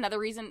that was another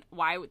reason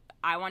why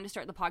I wanted to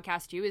start the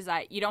podcast too, is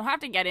that you don't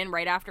have to get in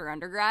right after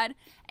undergrad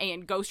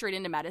and go straight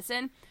into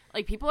medicine.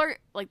 Like, people are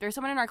like, there's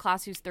someone in our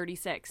class who's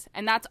 36,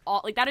 and that's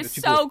all. Like, that is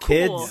so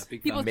cool.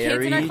 People with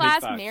kids in our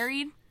class,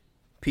 married,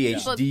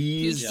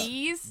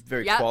 PhDs,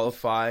 very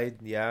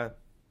qualified. Yeah.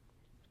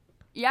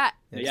 So,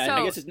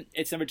 I guess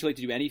it's never too late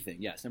to do anything.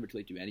 Yeah, it's never too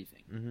late to do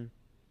anything. Mm-hmm.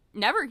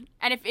 Never.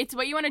 And if it's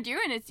what you want to do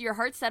and it's your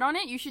heart set on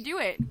it, you should do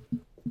it.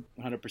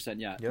 100%.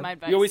 Yeah. Yep. My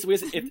advice. You always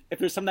if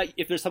there's something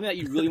that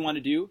you really want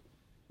to do,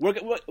 if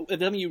there's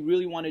something you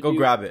really want to do, go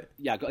grab it.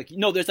 Yeah.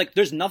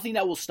 There's nothing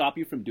that will stop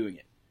you from doing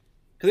it.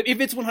 Because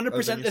if it's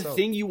 100% the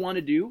thing you want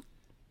to do,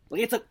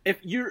 like, it's like if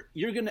you're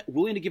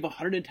willing to give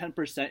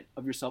 110%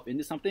 of yourself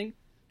into something,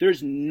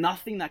 there's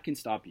nothing that can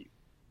stop you.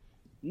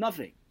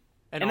 Nothing.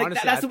 And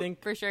honestly, I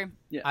think for sure.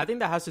 Yeah. I think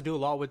that has to do a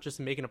lot with just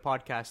making a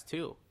podcast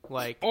too.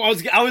 Like, I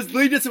was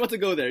literally just about to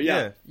go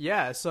there.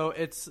 Yeah. So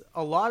it's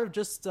a lot of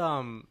just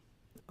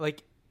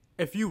like,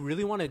 if you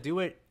really want to do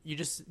it, you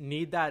just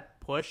need that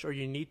push, or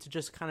you need to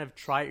just kind of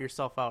try it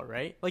yourself out,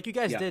 right? Like you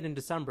guys did in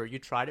December. You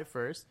tried it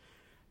first.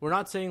 We're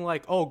not saying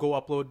like, oh, go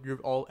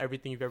upload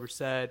everything you've ever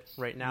said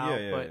right now.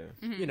 But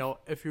you know,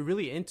 if you're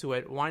really into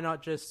it, why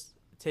not just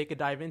take a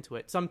dive into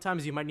it?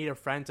 Sometimes you might need a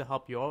friend to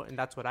help you out, and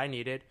that's what I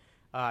needed.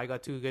 I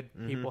got two good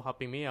people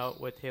helping me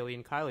out with Haley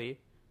and Kylie.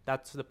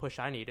 That's the push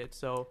I needed.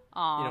 So,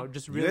 you know,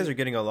 just really... You guys are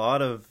getting a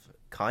lot of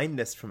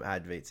kindness from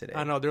Advait today.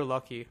 I know, they're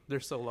lucky. They're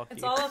so lucky.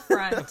 It's all a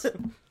front.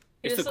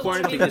 It's the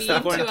quarantine. It's the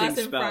quarantine to us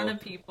in spell. front of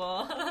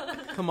people.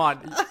 Come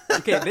on.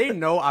 Okay, they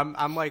know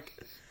I'm like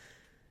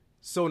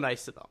so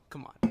nice to them.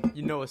 Come on.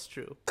 You know it's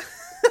true.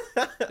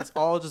 It's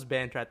all just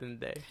banter at the end of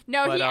the day.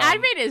 No,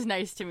 Advait is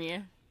nice to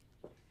me.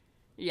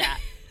 Yeah.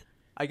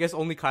 I guess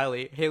only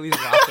Kylie. Haley's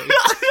laughing.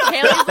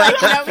 Haley's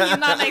like, no, he's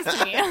not nice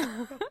to me.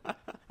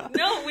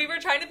 No, we were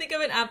trying to think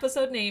of an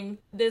episode name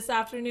this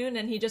afternoon,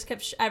 and he just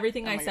kept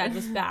everything I said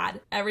was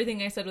bad.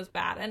 Everything I said was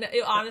bad, and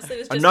it honestly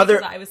was just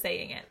because I was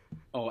saying it.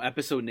 Oh,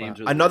 episode names.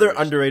 Wow. Another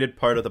underrated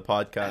part of the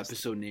podcast.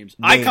 Episode names.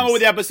 I come up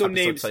with the episode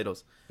names.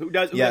 Titles. Who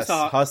does? Yes,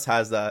 Huss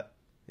has that.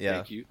 Yeah,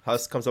 thank you.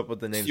 Huss comes up with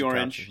the names.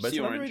 Orange. But it's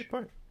an underrated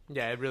part.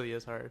 Yeah, it really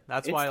is hard.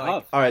 That's why. Tough.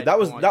 Like, all right,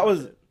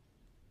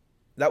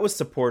 that was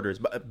supporters.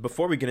 But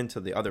before we get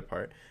into the other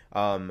part,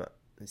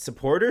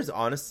 supporters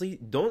honestly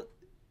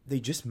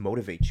they just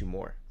motivate you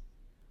more.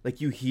 Like,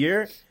 you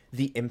hear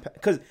the impact,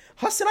 because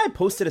Huss and I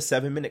posted a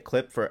 7-minute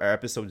clip for our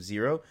episode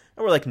 0,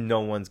 and we're like, no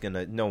one's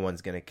gonna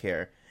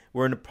care.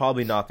 we're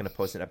probably not going to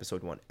post an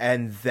episode 1.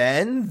 And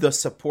then the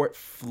support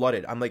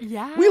flooded. I'm like,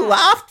 Yeah. we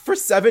laughed for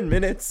 7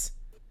 minutes.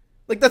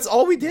 Like, that's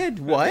all we did.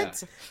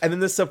 What? Yeah. And then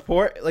the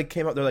support, like,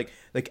 came out. They're like,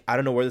 I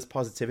don't know where this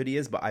positivity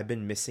is, but I've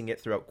been missing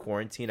it throughout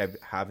quarantine. I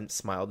haven't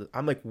smiled.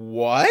 I'm like,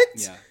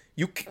 what?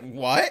 Yeah.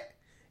 What?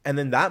 And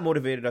then that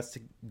motivated us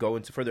to go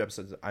into further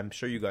episodes. I'm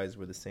sure you guys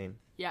were the same.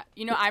 Yeah,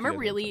 I'm a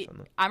really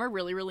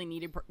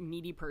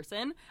needy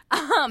person.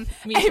 And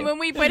when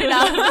we put it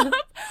up,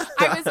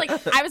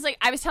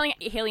 I was telling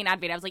Haley and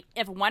Advait, I was like,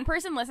 if one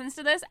person listens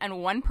to this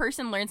and one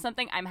person learns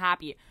something, I'm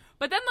happy.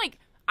 But then like,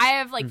 I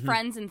have like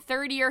friends in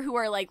third year who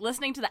are like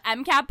listening to the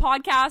MCAP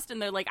podcast,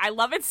 and they're like, I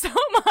love it so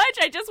much.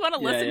 I just want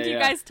to listen to you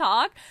guys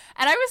talk.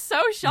 And I was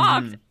so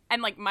shocked.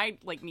 And like my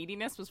like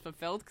neediness was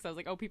fulfilled because I was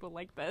like, oh, people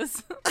like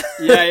this.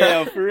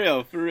 yeah, for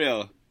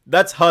real.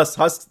 That's Huss.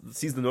 Huss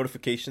sees the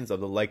notifications of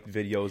the liked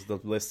videos, the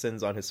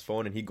listens on his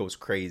phone, and he goes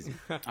crazy.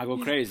 I go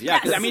crazy. Yeah,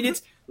 because I mean,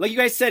 it's like you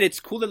guys said, it's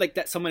cool that like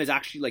that someone is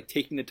actually like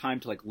taking the time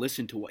to like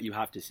listen to what you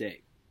have to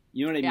say.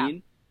 You know what I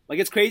mean? Like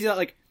it's crazy that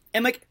like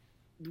and like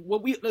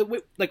what we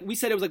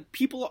said, it was like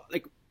people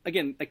like.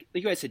 Again, like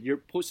you guys said, you're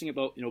posting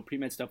about,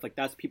 pre-med stuff. Like,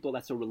 that's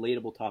a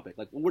relatable topic.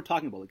 Like, what we're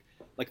talking about,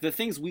 like the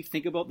things we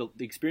think about,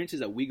 the experiences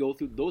that we go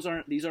through,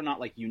 these are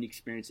not, like, unique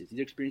experiences. These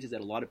are experiences that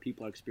a lot of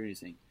people are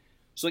experiencing.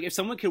 So, like, if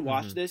someone could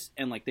watch this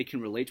and, like, they can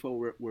relate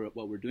to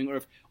what we're doing,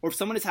 or if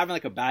someone is having,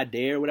 like, a bad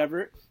day or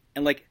whatever,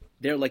 and, like,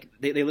 they're, like,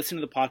 they listen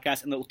to the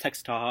podcast and they'll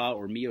text Taha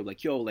or me or,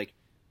 like, yo, like,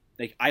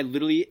 I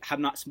literally have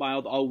not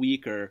smiled all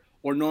week, or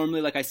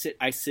normally, like, I sit,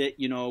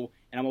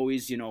 and I'm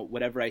always,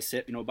 whatever I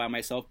sit, by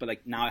myself. But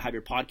like now I have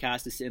your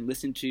podcast to sit and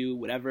listen to,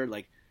 whatever.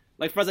 Like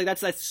for us, like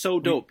that's so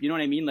dope. You know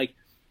what I mean? Like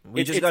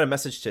we just got a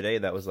message today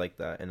that was like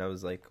that, and I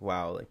was like,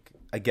 wow. Like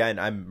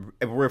again,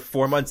 we're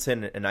 4 months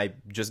in, and I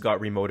just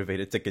got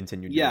remotivated to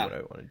continue doing what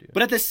I want to do.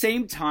 But at the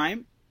same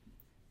time,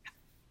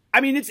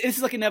 I mean,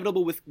 it's like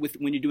inevitable with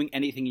when you're doing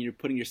anything and you're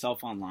putting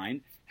yourself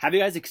online. Have you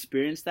guys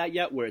experienced that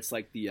yet? Where it's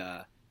like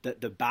the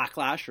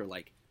backlash or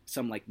like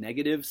some like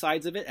negative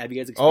sides of it? Have you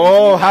guys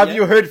experienced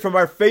you heard from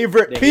our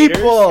favorite people? Haters?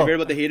 Have you heard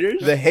about the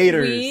haters? The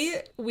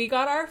haters. We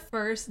got our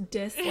first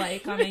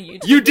dislike on a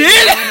YouTube. You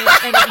did?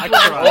 And it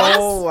broke us.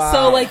 Oh, wow.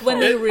 So like when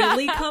they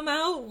really come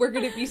out, we're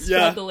gonna be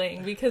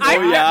struggling because my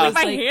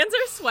hands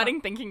are sweating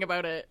thinking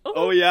about it.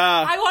 Oh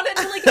yeah. I wanted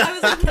to I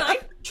was like, can I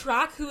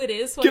track who it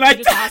is so I can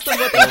just ask them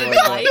what they didn't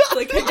like?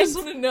 Like I just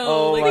want to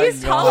know.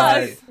 Please tell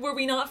us. Were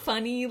we not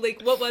funny?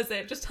 Like what was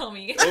it? Just tell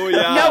me. Oh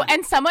yeah. No,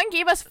 and someone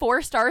gave us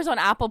 4 stars on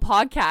Apple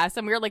Podcasts,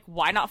 and we were like,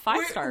 why not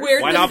 5 stars?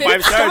 Why not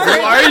 5 stars?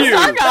 Who are you?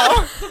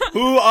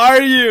 Who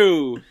are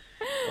you?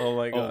 Oh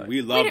my god. Oh,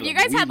 we love Wait, have you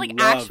guys had like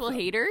actual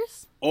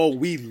haters? Oh,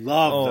 we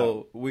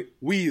love them.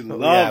 We love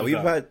them.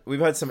 Yeah, we've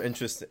had some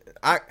interesting.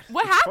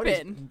 What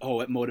happened?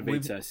 Oh, it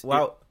motivates us.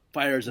 Wow. It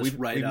fires us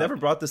right up. We've never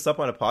brought this up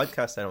on a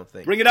podcast, I don't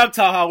think. Bring it up,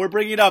 Taha. We're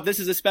bringing it up. This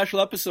is a special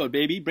episode,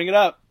 baby. Bring it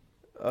up.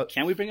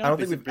 Can we bring it up? I don't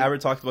think we've ever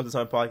talked about this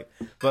on a podcast.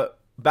 But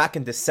back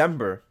in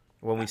December,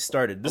 when we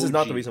started, this is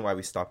not the reason why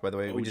we stopped, by the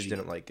way. We just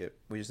didn't like it.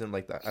 We just didn't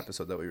like that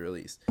episode that we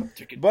released.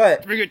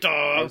 But bring it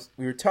up.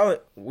 We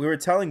were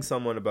telling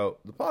someone about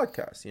the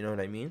podcast, you know what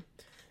I mean?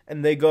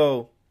 And they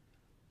go,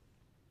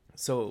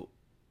 so,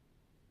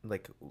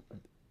 like,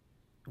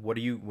 what are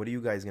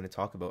you guys going to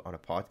talk about on a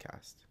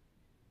podcast?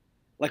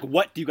 Like,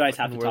 what do you guys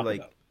have to talk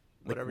about?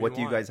 Like, what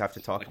do you guys have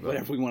to talk about?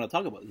 Whatever we want to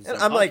talk about. And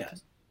I'm like,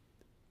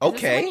 okay.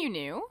 Is this someone you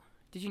knew?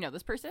 Did you know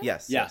this person?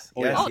 Yes.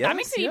 That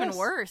makes it even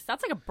worse.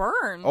 That's like a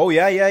burn. Oh,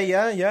 yeah.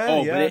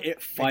 But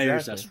it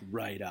fires us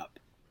right up.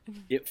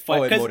 It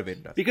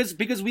motivated us.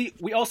 Because we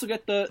also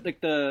get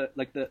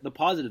the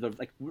positive of,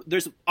 like,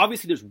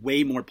 there's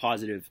way more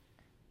positive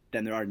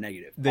than there are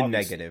negative.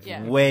 Negative.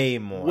 Yeah. Way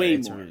more.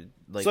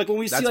 So like when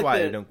we see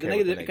like the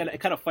negative, it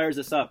kind of fires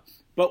us up.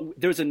 But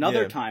there's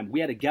another time we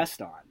had a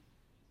guest on.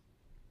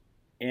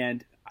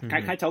 And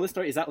can I tell this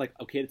story? Is that like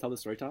okay to tell this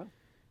story, Todd?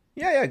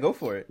 Yeah, go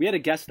for it. We had a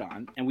guest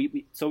on, and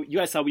we so you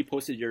guys saw we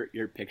posted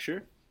your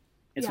picture.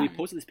 And so we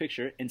posted this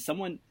picture, and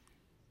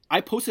I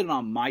posted it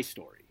on my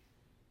story.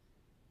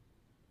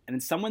 And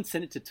then someone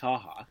sent it to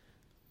Taha,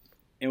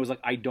 and it was like,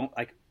 I don't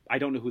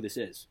know who this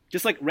is.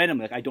 Just like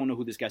randomly, like I don't know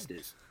who this guest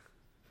is.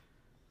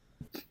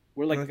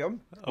 We're like,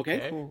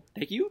 okay, cool.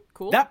 Thank you.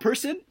 Cool. That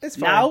person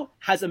now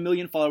has 1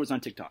 million followers on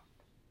TikTok.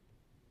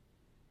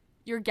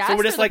 Your guest. So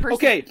we're just like,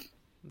 okay,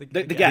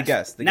 the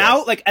guest.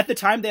 Now, like at the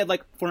time, they had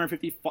like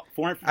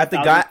 450,000 at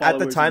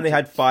the time, they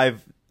had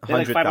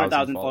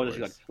 500,000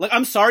 followers. Like,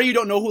 I'm sorry you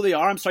don't know who they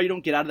are. I'm sorry you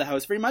don't get out of the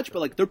house very much, but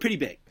like they're pretty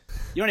big.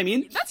 You know what I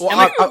mean? That's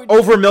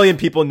over 1 million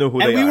people knew who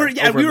they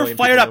are. We were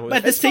fired up. But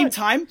at the same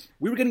time,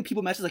 we were getting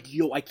people messages like,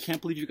 yo, I can't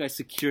believe you guys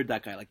secured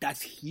that guy. Like,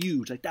 that's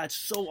huge. Like, that's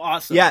so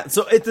awesome. Yeah,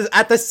 so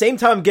at the same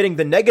time I'm getting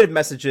the negative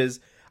messages,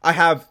 I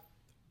have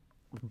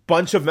a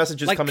bunch of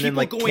messages like coming in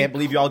like, can't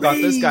believe y'all got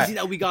this guy.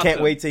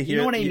 Can't wait to hear. You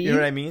know what I mean? You know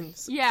what I mean?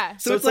 Yeah.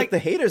 So it's like the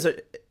haters are...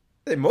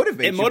 It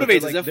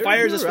motivates us. It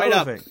fires us right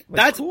up. Like,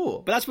 that's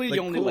cool. But that's really the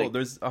only cool. like.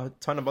 There's a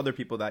ton of other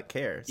people that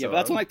care. Yeah, but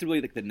that's only really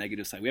like the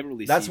negative side. We haven't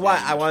really. That's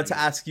why I wanted to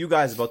ask you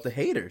guys about the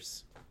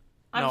haters.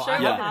 I'm sure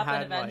it'll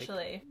happen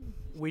eventually.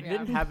 we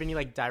didn't have any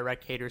like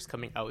direct haters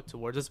coming out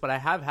towards us, but I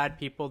have had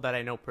people that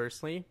I know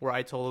personally where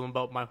I told them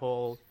about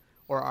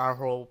our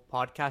whole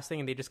podcasting,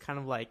 and they just kind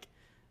of like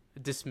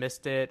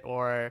dismissed it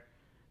or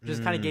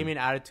just kind of gave me an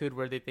attitude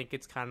where they think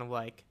it's kind of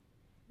like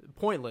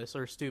pointless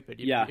or stupid,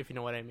 if you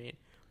know what I mean.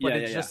 But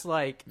it's just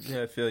like,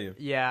 I feel you.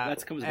 Yeah,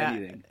 that comes with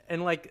anything,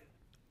 and like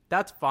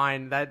that's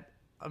fine.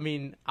 I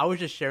mean, I was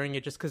just sharing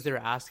it just because they were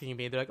asking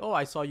me. They're like, "Oh,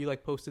 I saw you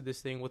like posted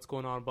this thing. What's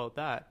going on about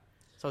that?"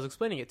 So I was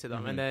explaining it to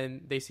them, and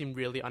then they seemed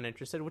really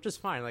uninterested, which is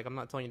fine. Like, I'm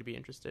not telling you to be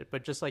interested,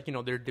 but just like,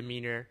 their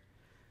demeanor,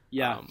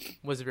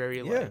 was very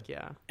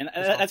And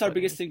that's our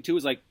biggest thing too.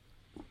 Is like,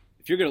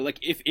 if you're gonna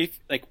if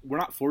we're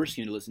not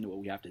forcing you to listen to what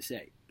we have to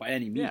say by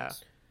any means. Yeah.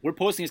 We're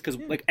posting this because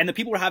and the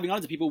people we're having on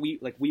is the people we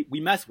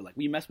mess with.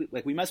 We mess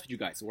with you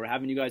guys, so we're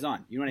having you guys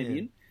on. You know what I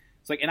mean?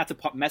 It's like, and that's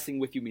messing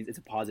with you means it's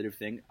a positive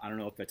thing. I don't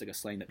know if that's like a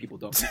slang that people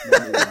don't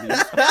normally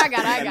use. I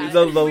got it.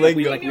 The lingo.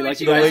 We like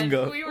the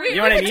lingo. You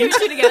know what I mean?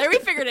 We together. We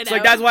figured it out.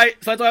 Like that's why.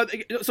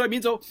 So I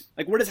mean,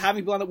 like we're just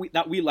having people on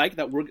that we like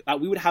that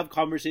we would have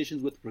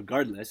conversations with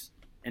regardless,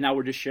 and now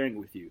we're just sharing it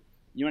with you.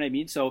 You know what I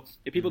mean? So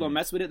if people don't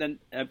mess with it, then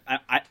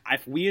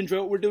if we enjoy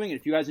what we're doing, and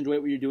if you guys enjoy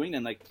what you're doing,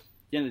 then like at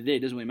the end of the day, it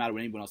doesn't really matter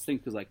what anyone else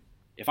thinks, because like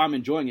if I'm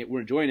enjoying it,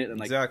 we're enjoying it, and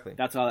like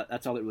that's all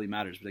that really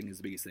matters. I think is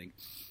the biggest thing.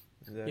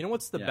 Exactly. You know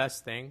what's the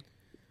best thing?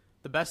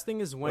 The best thing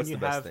is when you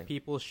have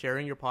people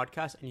sharing your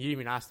podcast and you didn't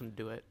even ask them to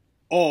do it.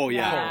 Oh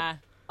yeah.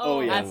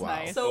 Oh yeah. That's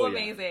nice. So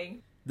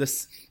amazing.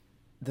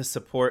 The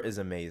support is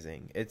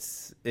amazing.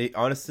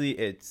 Honestly,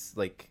 it's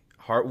like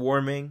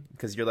heartwarming,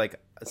 because you're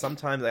like,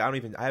 sometimes I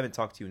haven't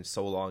talked to you in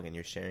so long and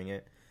you're sharing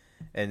it,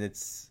 and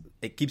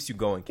it keeps you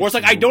going. Or it's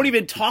like, I don't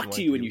even talk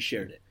to you when you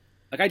shared it.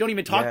 Like I don't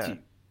even talk to you.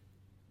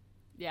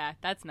 Yeah,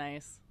 that's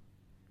nice.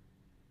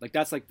 Like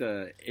that's like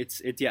the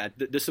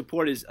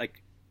support is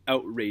like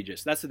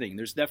outrageous. That's the thing.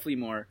 There's definitely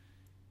more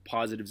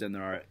positives than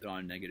there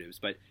are negatives.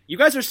 But you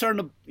guys are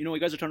starting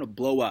to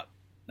blow up.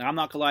 Now I'm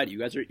not gonna lie to you.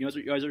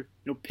 You guys are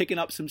picking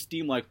up some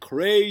steam like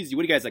crazy.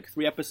 What are you guys, like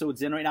 3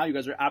 episodes in right now? You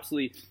guys are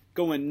absolutely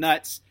going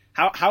nuts.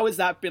 How has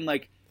that been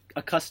like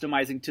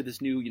customizing to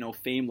this new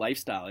fame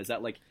lifestyle? Is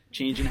that like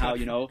changing how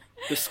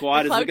the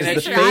squad is looking at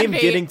the fame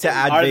getting to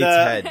Advait's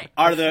head?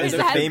 Are the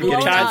fame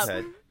getting to Advait's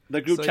head? The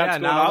group chat's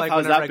going off. Like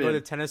how's whenever that I go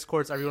to tennis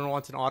courts, everyone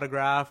wants an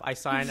autograph. I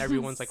sign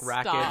everyone's like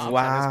rackets.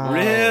 Wow.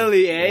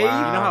 Really, eh? Wow.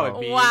 You know how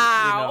it be.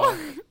 Wow.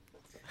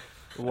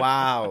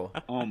 Wow.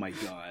 Oh my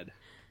god.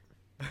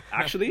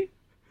 Actually?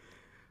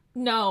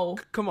 No.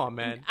 Come on,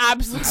 man.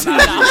 Absolutely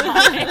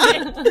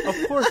not.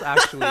 Of course,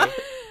 actually.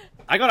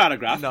 I got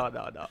autographed. No.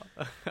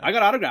 I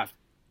got autographed.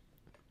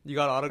 You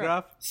got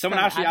autographed?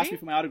 Someone actually asked me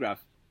for my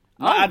autograph.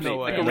 Like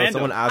a random.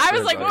 Someone asked I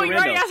was like, "Well, you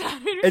already asked."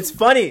 It's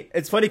funny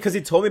because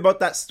he told me about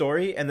that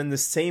story, and then the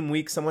same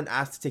week someone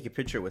asked to take a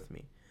picture with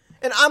me,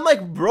 and I'm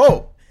like,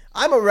 "Bro,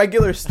 I'm a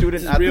regular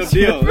student at real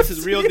deal. This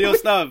is real deal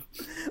stuff."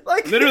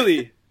 Like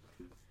literally.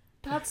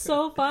 That's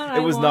so fun.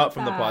 It was not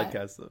from the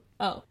podcast, though.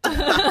 Oh.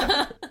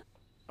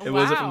 It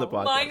wasn't from the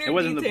podcast. It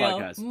wasn't the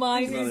podcast.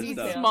 Minor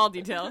detail. Small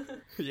detail.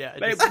 Yeah.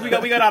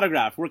 We got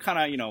autographed. We're kind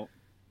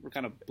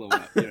of blowing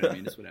up. You know what I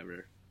mean? It's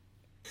whatever.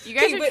 You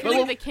guys are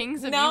truly the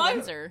kings of New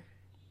Windsor.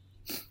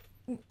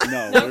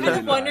 No. I'm kind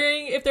of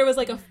wondering if there was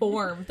like a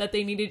form that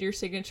they needed your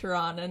signature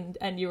on,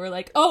 and you were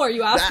like, "Oh, are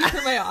you asking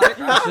for my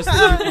autograph?" Just the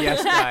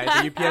UPS guy.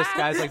 The UPS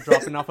guy's like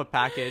dropping off a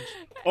package.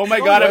 Oh my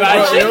god!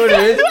 Imagine. You know what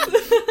it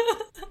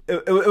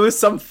is? It was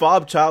some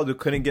fob child who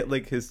couldn't get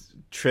like his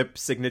trip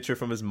signature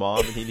from his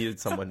mom, and he needed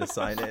someone to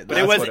sign it. But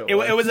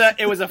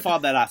it was a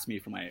fob that asked me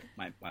for my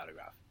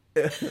autograph.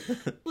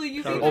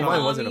 Well,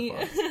 mine wasn't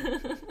a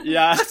fob.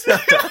 Yeah.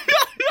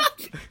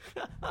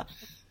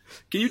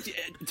 Can you,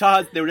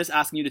 Taha? They were just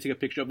asking you to take a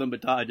picture of them,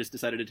 but Taha just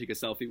decided to take a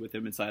selfie with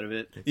him inside of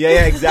it.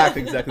 Yeah,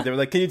 exactly. They were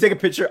like, "Can you take a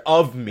picture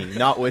of me,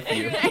 not with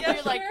you?" And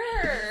you're like,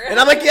 and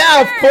I'm like,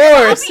 "Yeah, of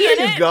course." Here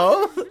you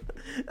go.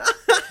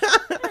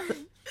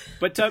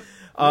 But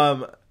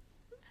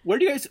where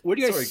do you guys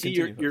see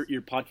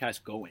your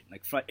podcast going?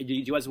 Like, do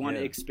you guys want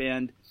to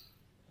expand?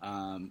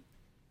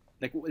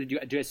 Like, do you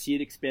guys see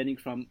it expanding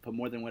from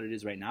more than what it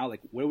is right now? Like,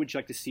 where would you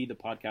like to see the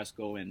podcast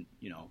go in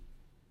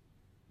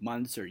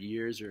months or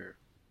years or?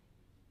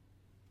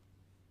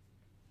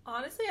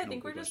 Honestly, I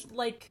think we're just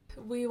like,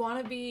 we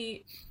want to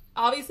be,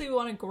 obviously we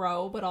want to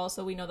grow, but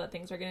also we know that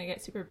things are going to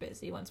get super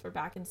busy once we're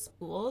back in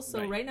school.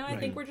 So right now I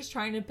think we're just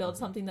trying to build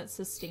something that's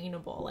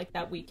sustainable, like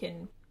that we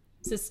can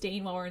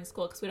sustain while we're in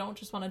school, because we don't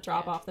just want to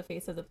drop off the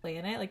face of the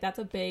planet. Like that's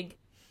a big,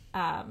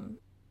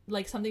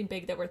 like something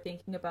big that we're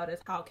thinking about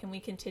is how can we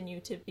continue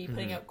to be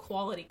putting out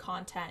quality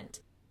content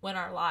when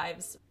our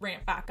lives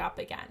ramp back up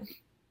again.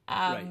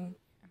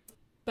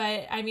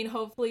 But I mean,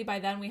 hopefully by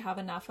then we have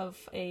enough of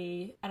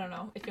I don't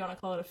know if you want to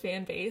call it a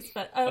fan base,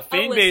 but a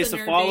fan base,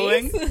 a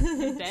following,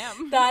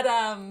 damn,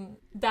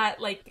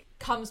 that like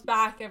comes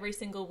back every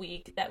single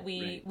week, that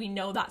we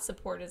know that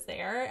support is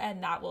there,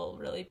 and that will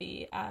really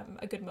be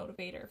a good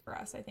motivator for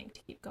us, I think,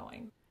 to keep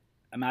going.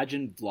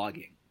 Imagine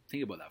vlogging.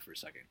 Think about that for a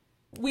second.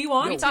 We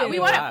want to. We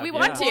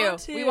want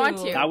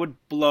to. That would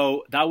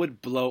blow.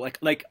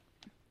 Like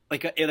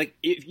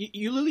if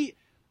you literally.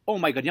 oh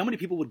my god, you know how many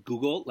people would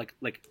Google like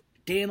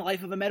day in the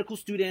life of a medical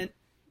student,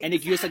 and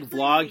if you just like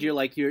vlog, you're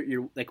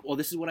like oh,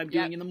 this is what I'm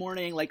doing in the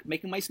morning, like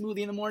making my smoothie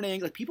in the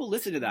morning. Like people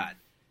listen to that,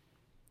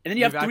 and then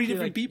you have 3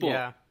 different people.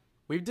 Yeah,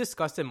 we've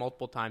discussed it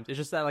multiple times. It's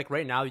just that like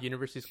right now the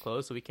university's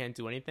closed, so we can't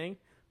do anything.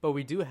 But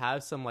we do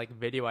have some like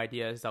video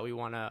ideas that we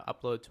want to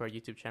upload to our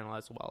YouTube channel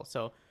as well.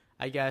 So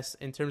I guess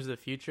in terms of the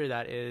future,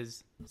 that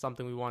is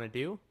something we want to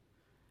do.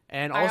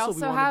 And I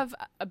also have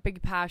a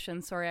big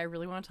passion. Sorry, I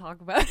really want to talk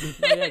about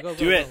it.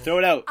 Do it. Throw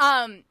it out.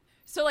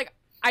 So like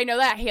I know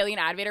that Haley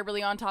and Advait are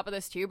really on top of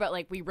this too, but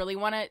like we really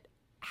want to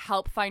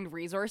help find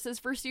resources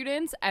for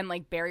students and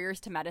like barriers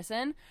to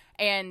medicine.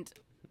 And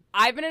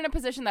I've been in a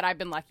position that I've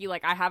been lucky.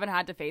 Like I haven't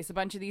had to face a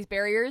bunch of these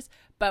barriers,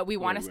 but we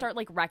want to start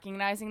like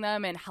recognizing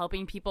them and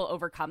helping people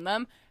overcome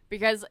them,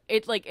 because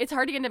it's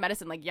hard to get into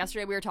medicine. Like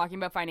yesterday we were talking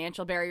about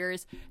financial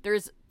barriers.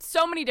 There's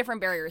so many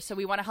different barriers. So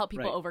we want to help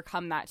people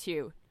overcome that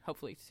too.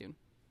 Hopefully soon.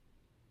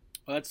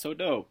 Oh, that's so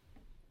dope.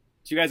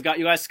 So you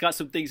guys got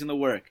some things in the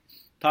work.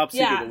 Top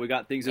secret, but we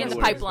got things in the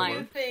works.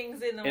 Pipeline.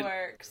 Things in the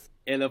works.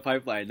 In the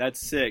pipeline. That's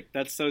sick.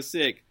 That's so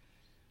sick.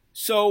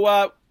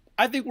 So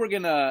I think we're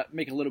going to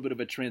make a little bit of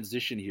a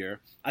transition here.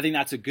 I think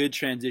that's a good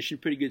transition,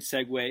 pretty good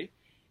segue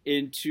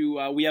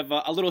into, we have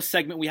a little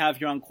segment we have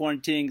here on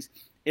Quarantings.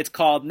 It's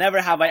called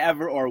Never Have I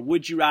Ever, or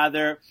Would You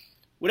Rather.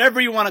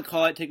 Whatever you want to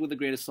call it, take it with a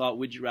grain of salt.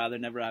 Would you rather,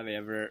 never have I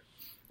ever.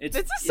 This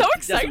is so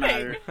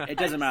exciting. It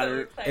doesn't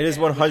matter. It is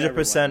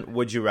 100%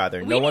 would you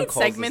rather. No one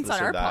calls segments this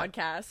on our that.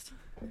 podcast.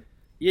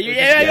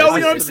 Yeah, you know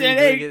what I'm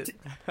saying?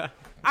 Hey,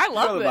 I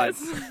love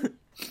this.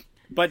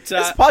 But it's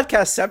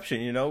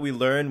podcastception, you know. We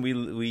learn,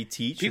 we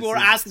teach. People are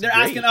asking. They're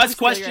asking us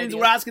questions.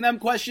 We're asking them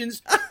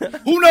questions.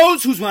 Who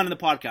knows who's running the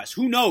podcast?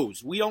 Who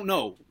knows? We don't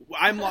know.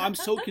 I'm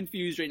so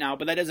confused right now,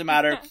 but that doesn't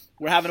matter.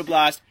 We're having a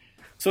blast.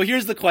 So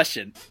here's the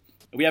question.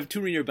 We have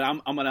 2 in here, but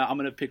I'm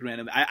gonna pick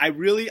random. I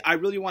really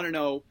want to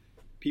know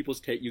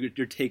people's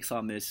your takes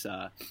on this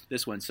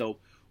one. So,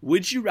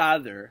 would you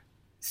rather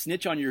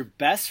snitch on your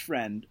best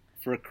friend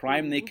for a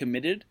crime they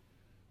committed,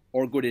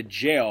 or go to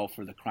jail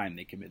for the crime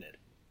they committed?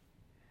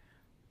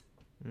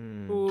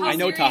 I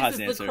know Taha's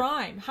answer. The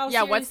crime?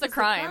 How what's the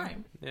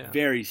crime? Yeah.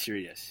 Very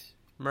serious.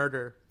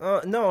 Murder.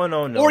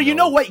 No. Or you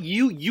know what?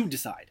 You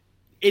decide.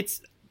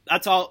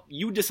 That's all.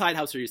 You decide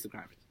how serious the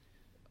crime is.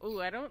 Ooh,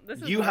 I don't.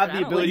 This is you have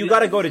the ability. You got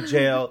to go to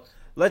jail.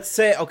 Let's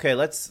say, okay,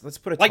 let's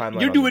put a timeline.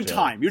 Like you're doing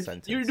time.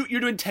 You're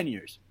doing 10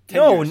 years. 10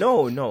 no. years. No.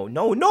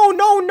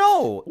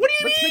 What do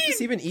you Let's make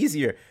this even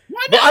easier.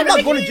 Why not? I'm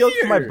not going to jail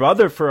for my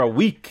brother for a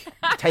week.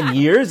 10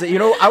 years. You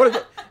know, I would.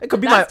 It could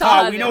be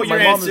we know your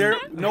answer.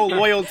 No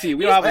loyalty.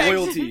 We don't have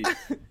loyalty.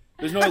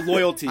 There's no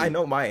loyalty. I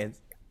know my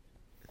answer.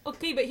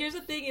 Okay, but here's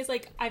the thing: is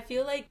like I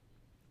feel like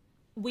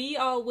we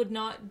all would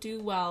not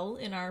do well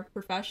in our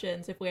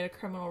professions if we had a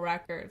criminal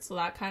record. So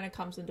that kind of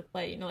comes into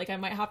play. You know, like I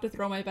might have to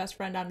throw my best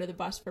friend under the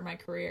bus for my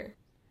career.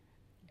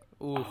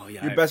 Ooh. Oh,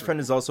 yeah, your best friend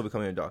is also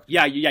becoming a doctor.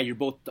 Yeah, you're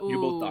both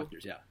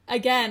doctors. Yeah.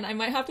 Again, I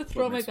might have to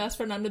throw my best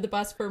friend under the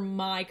bus for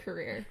my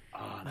career.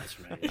 Oh, that's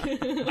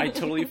right. I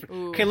totally.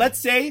 Okay, let's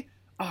say.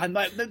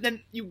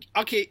 Then you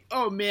okay?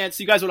 Oh man,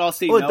 so you guys would all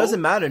say no. Well, it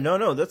doesn't matter.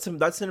 No, that's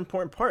an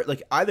important part.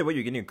 Like either way,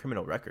 you're getting a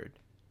criminal record.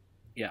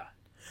 Yeah.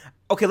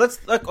 Okay, let's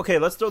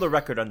throw the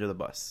record under the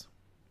bus.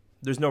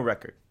 There's no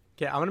record.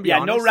 Okay, I'm gonna be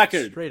honest. No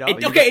record. Straight up.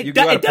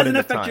 It doesn't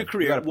affect your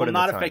career. It will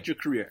not affect your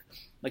career.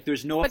 Like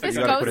there's no. But this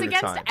goes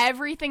against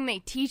everything they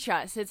teach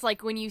us. It's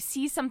like when you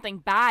see something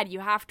bad, you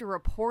have to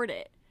report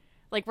it.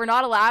 Like, we're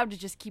not allowed to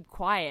just keep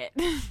quiet.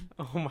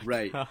 Oh,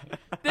 my God.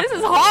 This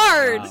is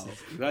hard. Wow.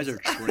 You guys are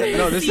trained.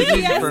 No, this is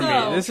easy for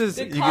me. This is...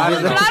 But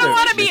I don't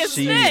want to be a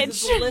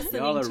snitch.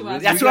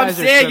 That's what I'm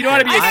saying. You don't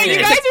want to be a snitch. I know, you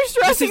guys are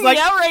stressing me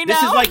out right now.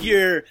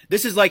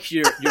 This is like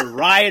your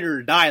ride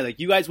or die. Like,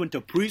 you guys went to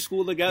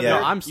preschool together.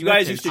 Yeah, I'm you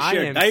guys used to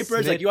share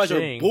diapers. Like, you guys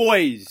are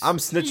boys. I'm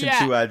snitching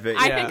too, Advait.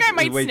 I think I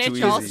might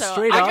snitch also.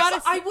 Straight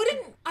up.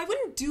 I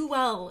wouldn't do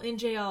well in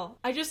jail.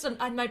 I just,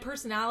 on my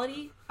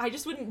personality, I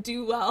just wouldn't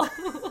do well.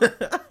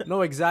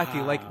 No,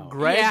 exactly. Wow. Like,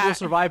 Greg will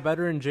survive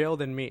better in jail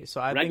than me.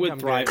 So I think would I'm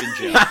thrive in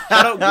jail.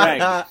 Shout out Greg.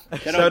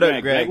 Shout out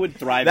Greg. Greg would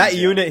thrive that in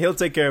jail. unit, he'll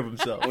take care of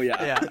himself. Oh,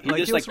 yeah. Yeah.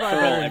 He'll survive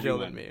better in jail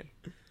than me.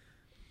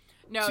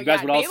 No, so you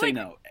guys would all say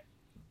no.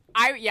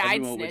 I'd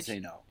Everyone snitch. would say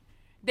no.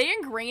 They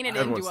ingrain it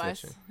into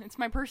us. It's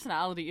my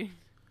personality.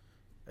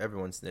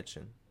 Everyone's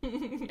snitching.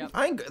 Yep.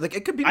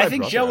 It could be my I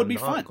think jail would be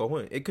fun.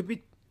 It could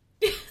be...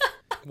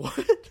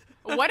 What?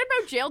 What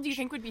about jail do you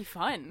think would be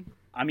fun?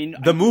 I mean,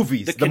 the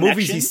movies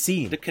he's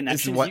seen. The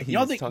connections.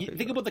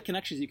 Think about the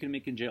connections you can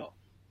make in jail,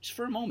 just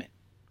for a moment.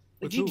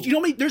 Like, you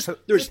know,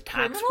 there's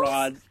tax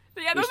fraud.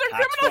 Yeah, those are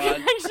criminal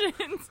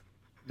connections.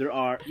 There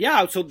are.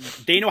 Yeah, so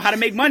they know how to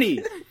make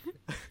money.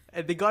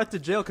 And they got to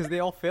jail because they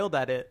all failed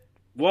at it.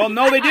 Well,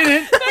 no, they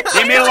didn't.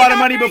 They made a lot of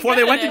money before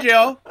they went to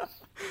jail.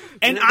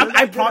 And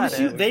I promise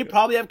you, they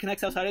probably have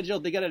connects outside of jail.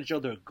 They get out of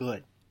jail, they're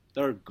good.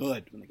 They're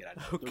good when they get out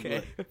of jail.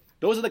 Okay.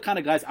 Those are the kind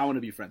of guys I want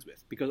to be friends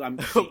with because I'm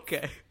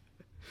okay.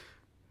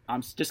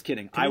 I'm just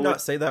kidding. Can you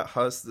not say that,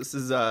 Huss? This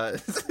is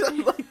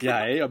like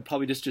Yeah, I'm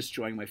probably just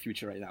destroying my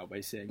future right now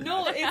by saying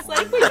No, that. it's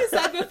like what you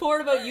said before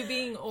about you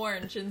being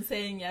orange and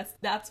saying yes.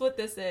 That's what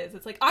this is.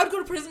 It's like I would go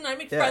to prison. I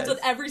make friends with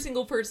every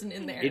single person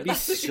in there. It'd be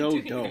That's what so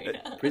you're dope. doing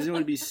right Prison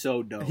would be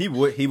so dope. He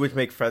would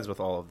make friends with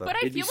all of them. But I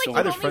It'd be feel so like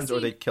Either friends or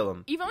they'd kill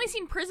him. you've only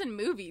seen prison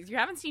movies. You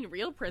haven't seen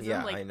real prison.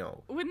 Yeah, like, I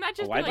know. Wouldn't that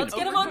just Oh, be I've like been- Let's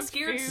get him on overcooked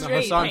Scared food? Straight.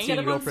 Hassan's Let's seen get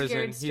him real on prison.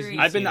 Scared He's Straight.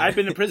 I've been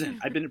seen to prison.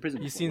 I've been to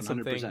prison. You've seen some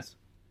 100%. things.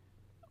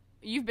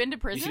 You've been to You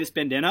prison? see this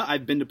bandana?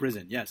 I've been to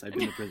prison. Yes, I've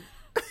been to prison.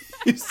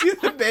 You see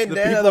the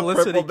bandana, people the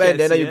listening purple can't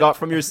bandana see you it. got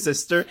from your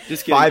sister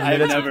Just kidding. 5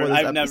 minutes before this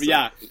I've never, episode?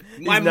 yeah.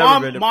 My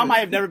never been to mom, I prison.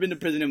 have never been to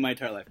prison in my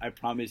entire life. I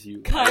promise you.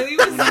 Kylie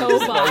was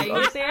so buying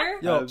it there.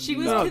 Yo, She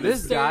was no,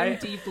 this guy-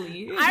 concerned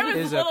deeply. I was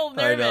Is a little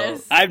I know.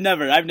 nervous. I've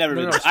never No,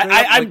 been. no, straight up, I'm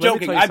like, let me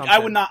joking. tell you I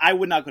something.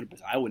 would not go to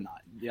prison. I would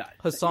not. Yeah. You guys are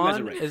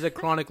Hassan right. is a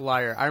chronic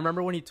liar. I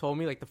remember when he told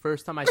me, like, the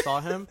first time I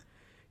saw him,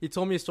 he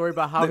told me a story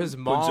about how his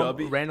mom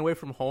Punjabi? ran away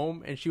from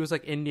home and she was,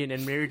 like, Indian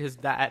and married his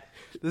dad.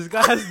 This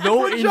guy has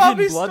no Indian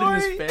Punjabi blood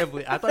in story. his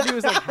family. I thought he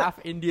was, like, half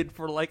Indian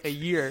for, like, a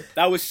year.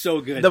 That was so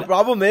good. The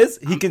problem is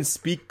he can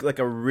speak like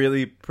a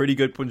really pretty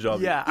good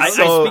Punjabi. Yeah, I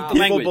so speak the people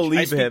language. believe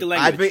I speak him. the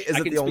language. Advait I isn't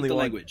can the speak only the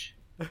one. language.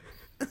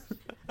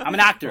 I'm an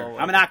actor.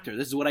 I'm an actor.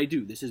 This is what I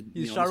do. This is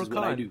He's this Shah is Rukh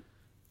what I Khan. do.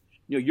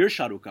 You're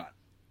Shah Rukh Khan.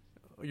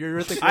 You're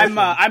Hrithik I'm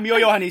Roshan.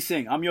 Yo-Yo Honey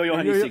Singh. I'm Yo-Yo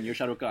Honey Yo-Yo- Singh. You're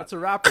Shah Rukh Khan. That's a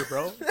rapper,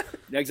 bro.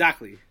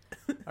 Exactly.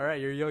 All right,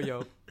 you're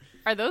Yo-Yo.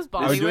 Are those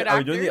Are we, Bollywood doing, actors? are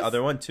we doing the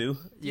other one too?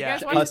 Yeah.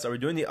 guys watch- Us, are we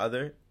doing the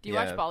other? Do you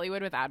watch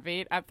Bollywood with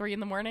Advait at 3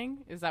 a.m?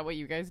 Is that what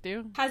you guys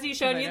do? Has he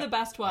shown I you know. the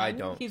best one? I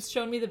don't. He's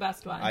shown me the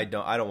best one. I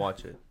don't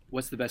watch it.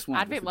 What's the best one?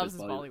 What's Advait the loves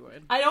best his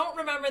Bollywood. I don't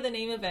remember the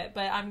name of it,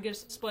 but I'm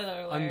just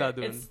spoiler alert.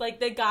 Andhadhun. It's like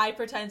the guy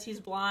pretends he's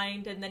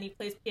blind and then he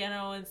plays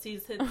piano and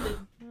sees the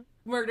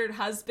murdered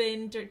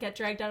husband get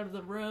dragged out of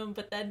the room,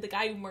 but then the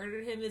guy who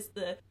murdered him is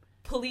the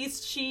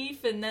police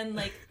chief, and then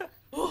like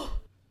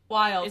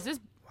wild. Is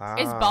Wow.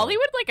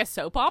 Bollywood like a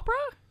soap opera?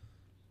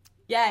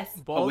 Yes.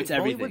 Oh, it's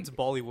everything. Bollywood's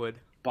Bollywood.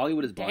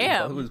 Bollywood is Bollywood.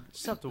 Damn. Bollywood-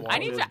 Just have to watch I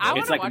need it. to. I want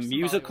It's to like watch some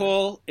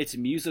musical. It's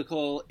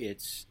musical.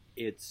 It's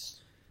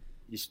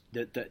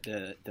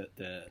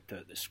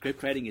the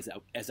script writing is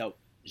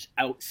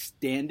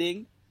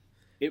outstanding.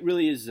 It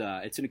really is.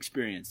 It's an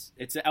experience.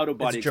 It's an out of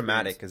body. It's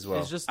dramatic as well.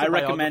 It's just I the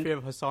recommend- biography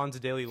of Hassan's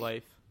daily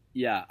life.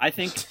 Yeah, I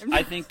think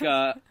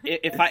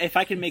if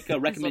I can make a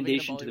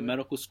recommendation to the Bollywood.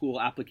 medical school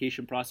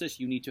application process,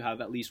 you need to have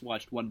at least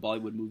watched one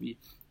Bollywood movie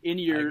in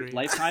your agree.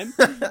 lifetime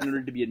in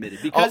order to be admitted.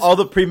 Because all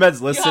the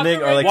pre-meds listening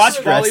to are like watch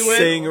stressing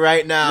Bollywood.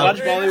 right now. Watch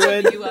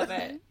Bollywood. You of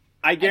it.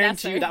 I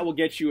guarantee you essay. that will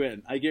get you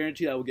in. I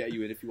guarantee that will get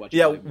you in if you watch.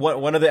 Yeah, Bollywood.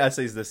 one of the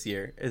essays this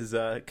year is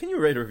can you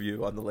rate a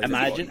review on the latest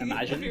Imagine, one?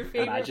 imagine, Your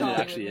favorite imagine it Bollywood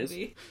actually is.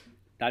 movie.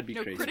 That'd be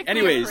No, crazy. critically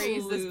Anyways,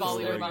 praise this Lose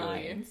Bollywood their movie.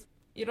 minds.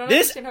 You don't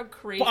This understand how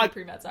crazy pod-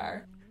 pre-meds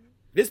are.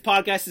 this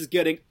podcast is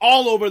getting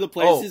all over the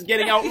place. Oh. It's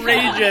getting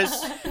outrageous.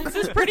 This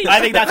is pretty. I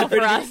think that's a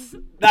typical pretty for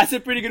us. that's a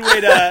pretty good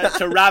way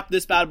to wrap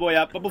this bad boy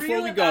up. But before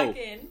Reel we it go,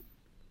 back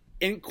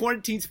in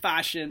quarantine's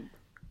fashion,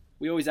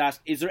 we always ask,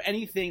 is there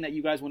anything that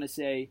you guys want to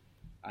say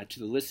to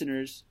the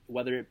listeners,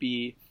 whether it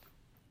be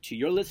to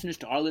your listeners,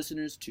 to our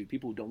listeners, to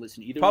people who don't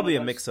listen to either Probably one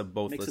a of us? mix of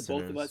both Mix listeners.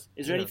 of both of us.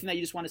 Is there Yeah. anything that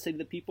you just want to say to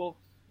the people?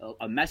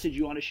 A message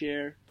you want to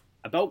share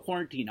about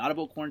quarantine, not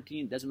about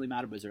quarantine, doesn't really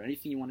matter, but is there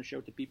anything you want to share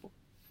with the people?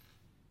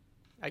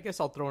 I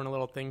guess I'll throw in a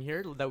little thing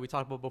here that we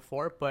talked about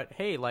before, but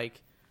hey,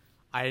 like,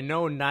 I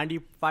know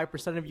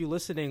 95% of you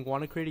listening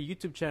want to create a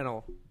YouTube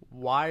channel.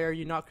 Why are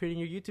you not creating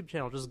your YouTube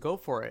channel? Just go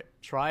for it.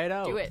 Try it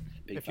out. Do it.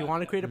 Big If you fat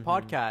want to yeah. create a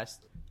podcast,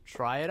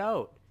 try it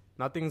out.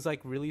 Nothing's like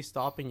really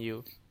stopping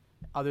you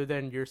other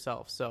than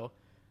yourself. So,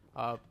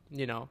 I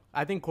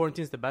think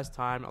quarantine's the best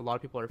time. A lot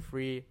of people are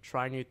free.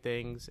 Try new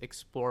things,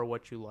 explore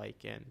what you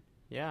like, and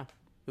yeah,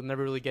 you'll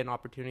never really get an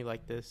opportunity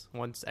like this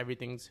once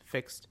everything's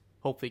fixed.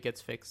 Hopefully it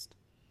gets fixed.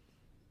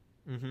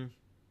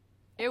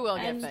 It will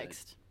get And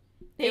fixed.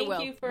 Thank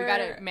will. you for We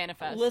gotta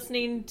manifest.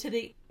 listening to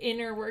the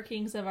inner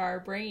workings of our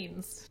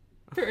brains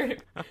for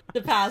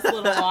the past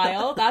little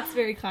while. That's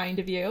very kind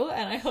of you,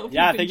 and I hope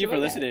Yeah, you've thank you for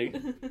enjoyed it.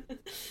 listening.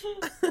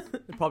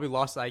 They probably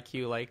lost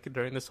IQ like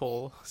during this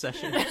whole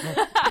session.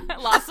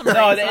 Lost some No,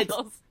 brain it's-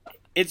 cells.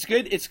 It's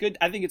good. It's good.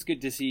 I think it's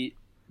good to see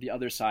the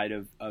other side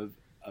of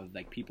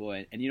like people,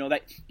 and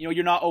that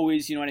you're not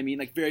always, you know what I mean,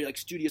 like very like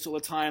studious all the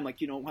time, like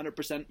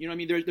 100%. You know what I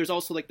mean? There's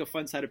also like the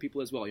fun side of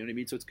people as well. You know what I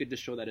mean? So it's good to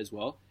show that as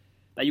well,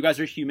 that you guys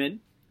are human.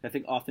 I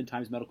think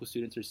oftentimes medical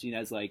students are seen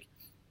as like,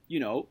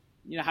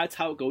 that's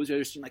how it goes.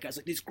 They're seen like as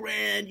like these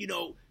grand, you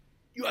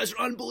guys are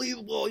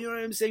unbelievable. You know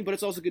what I'm saying? But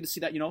it's also good to see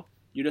that you're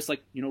just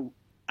like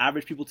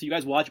average people too. You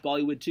guys watch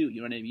Bollywood too.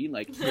 You know what I mean?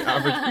 Like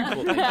Average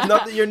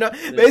people. You're not.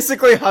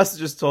 Basically, Huss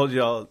just told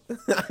y'all.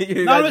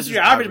 You not guys as are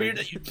your just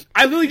average. But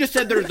I literally just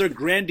said they're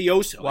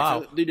grandiose.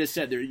 Wow. They just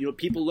said they're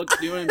people look.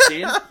 You know what I'm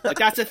saying? Like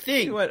that's a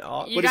thing. You went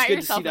off. You But it's got good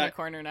to yourself see in a that.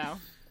 corner now.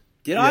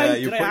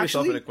 You put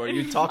yourself in a corner.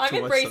 You talk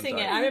too much. I'm embracing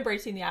it. I'm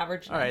embracing the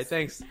average. All right,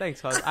 thanks,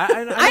 Huz.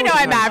 I know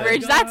I'm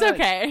average. That's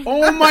okay.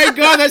 Oh my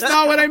god, that's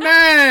not what I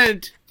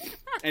meant.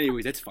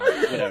 Anyways, that's fine.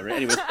 Whatever.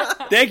 Anyways,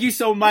 thank you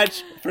so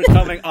much for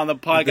coming on the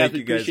podcast.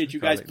 We appreciate you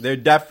guys. They're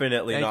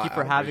definitely Thank not. you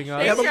for having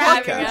us. We have a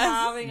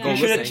podcast. Be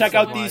sure to check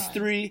out these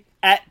three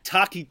at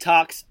Talkie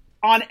Talks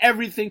on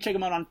everything. Check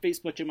them out on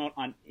Facebook. Check them out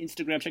on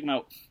Instagram. Check them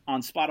out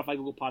on Spotify,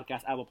 Google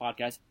Podcasts, Apple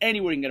Podcasts.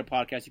 Anywhere you can get a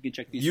podcast, you can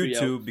check these three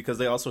out. YouTube, because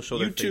they also show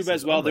their faces. YouTube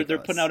as well. They're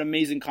putting out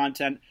amazing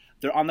content.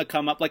 They're on the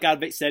come up. Like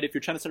Advait said, if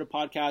you're trying to start a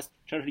podcast,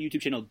 try to start a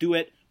YouTube channel, do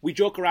it. We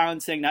joke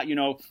around saying that,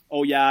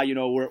 oh yeah,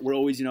 we're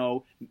always,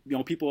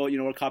 people,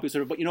 are copies,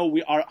 but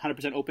we are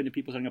 100% open to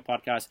people starting a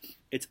podcast.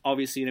 It's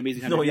obviously an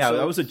amazing time. No, yeah,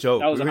 that was a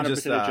joke. That was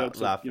 100% a joke.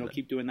 So,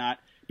 keep doing that.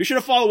 Be sure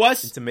to follow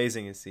us. It's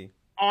amazing to see.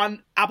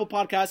 On Apple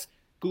Podcasts,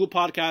 Google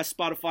Podcasts,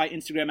 Spotify,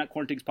 Instagram at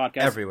Quarantings Podcast.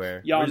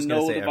 Everywhere. Y'all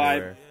know the vibe.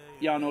 Everywhere.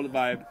 Y'all know the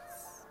vibe.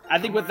 I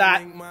think with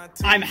that,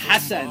 I'm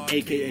Hassan,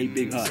 a.k.a.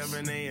 Big Hus.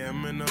 And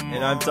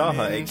I'm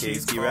Taha, a.k.a.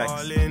 T-Rex.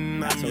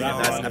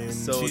 That's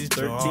episode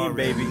 13,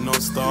 baby. No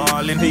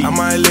stalling. I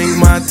might link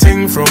my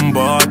ting from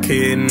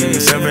barking.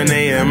 7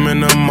 a.m.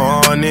 in the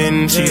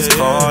morning. She's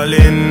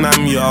calling,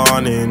 I'm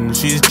yawning.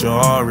 She's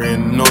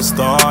jarring, no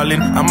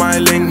stalling. I might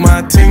link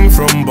my ting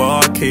from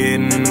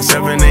barking.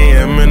 7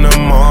 a.m. in the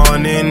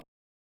morning.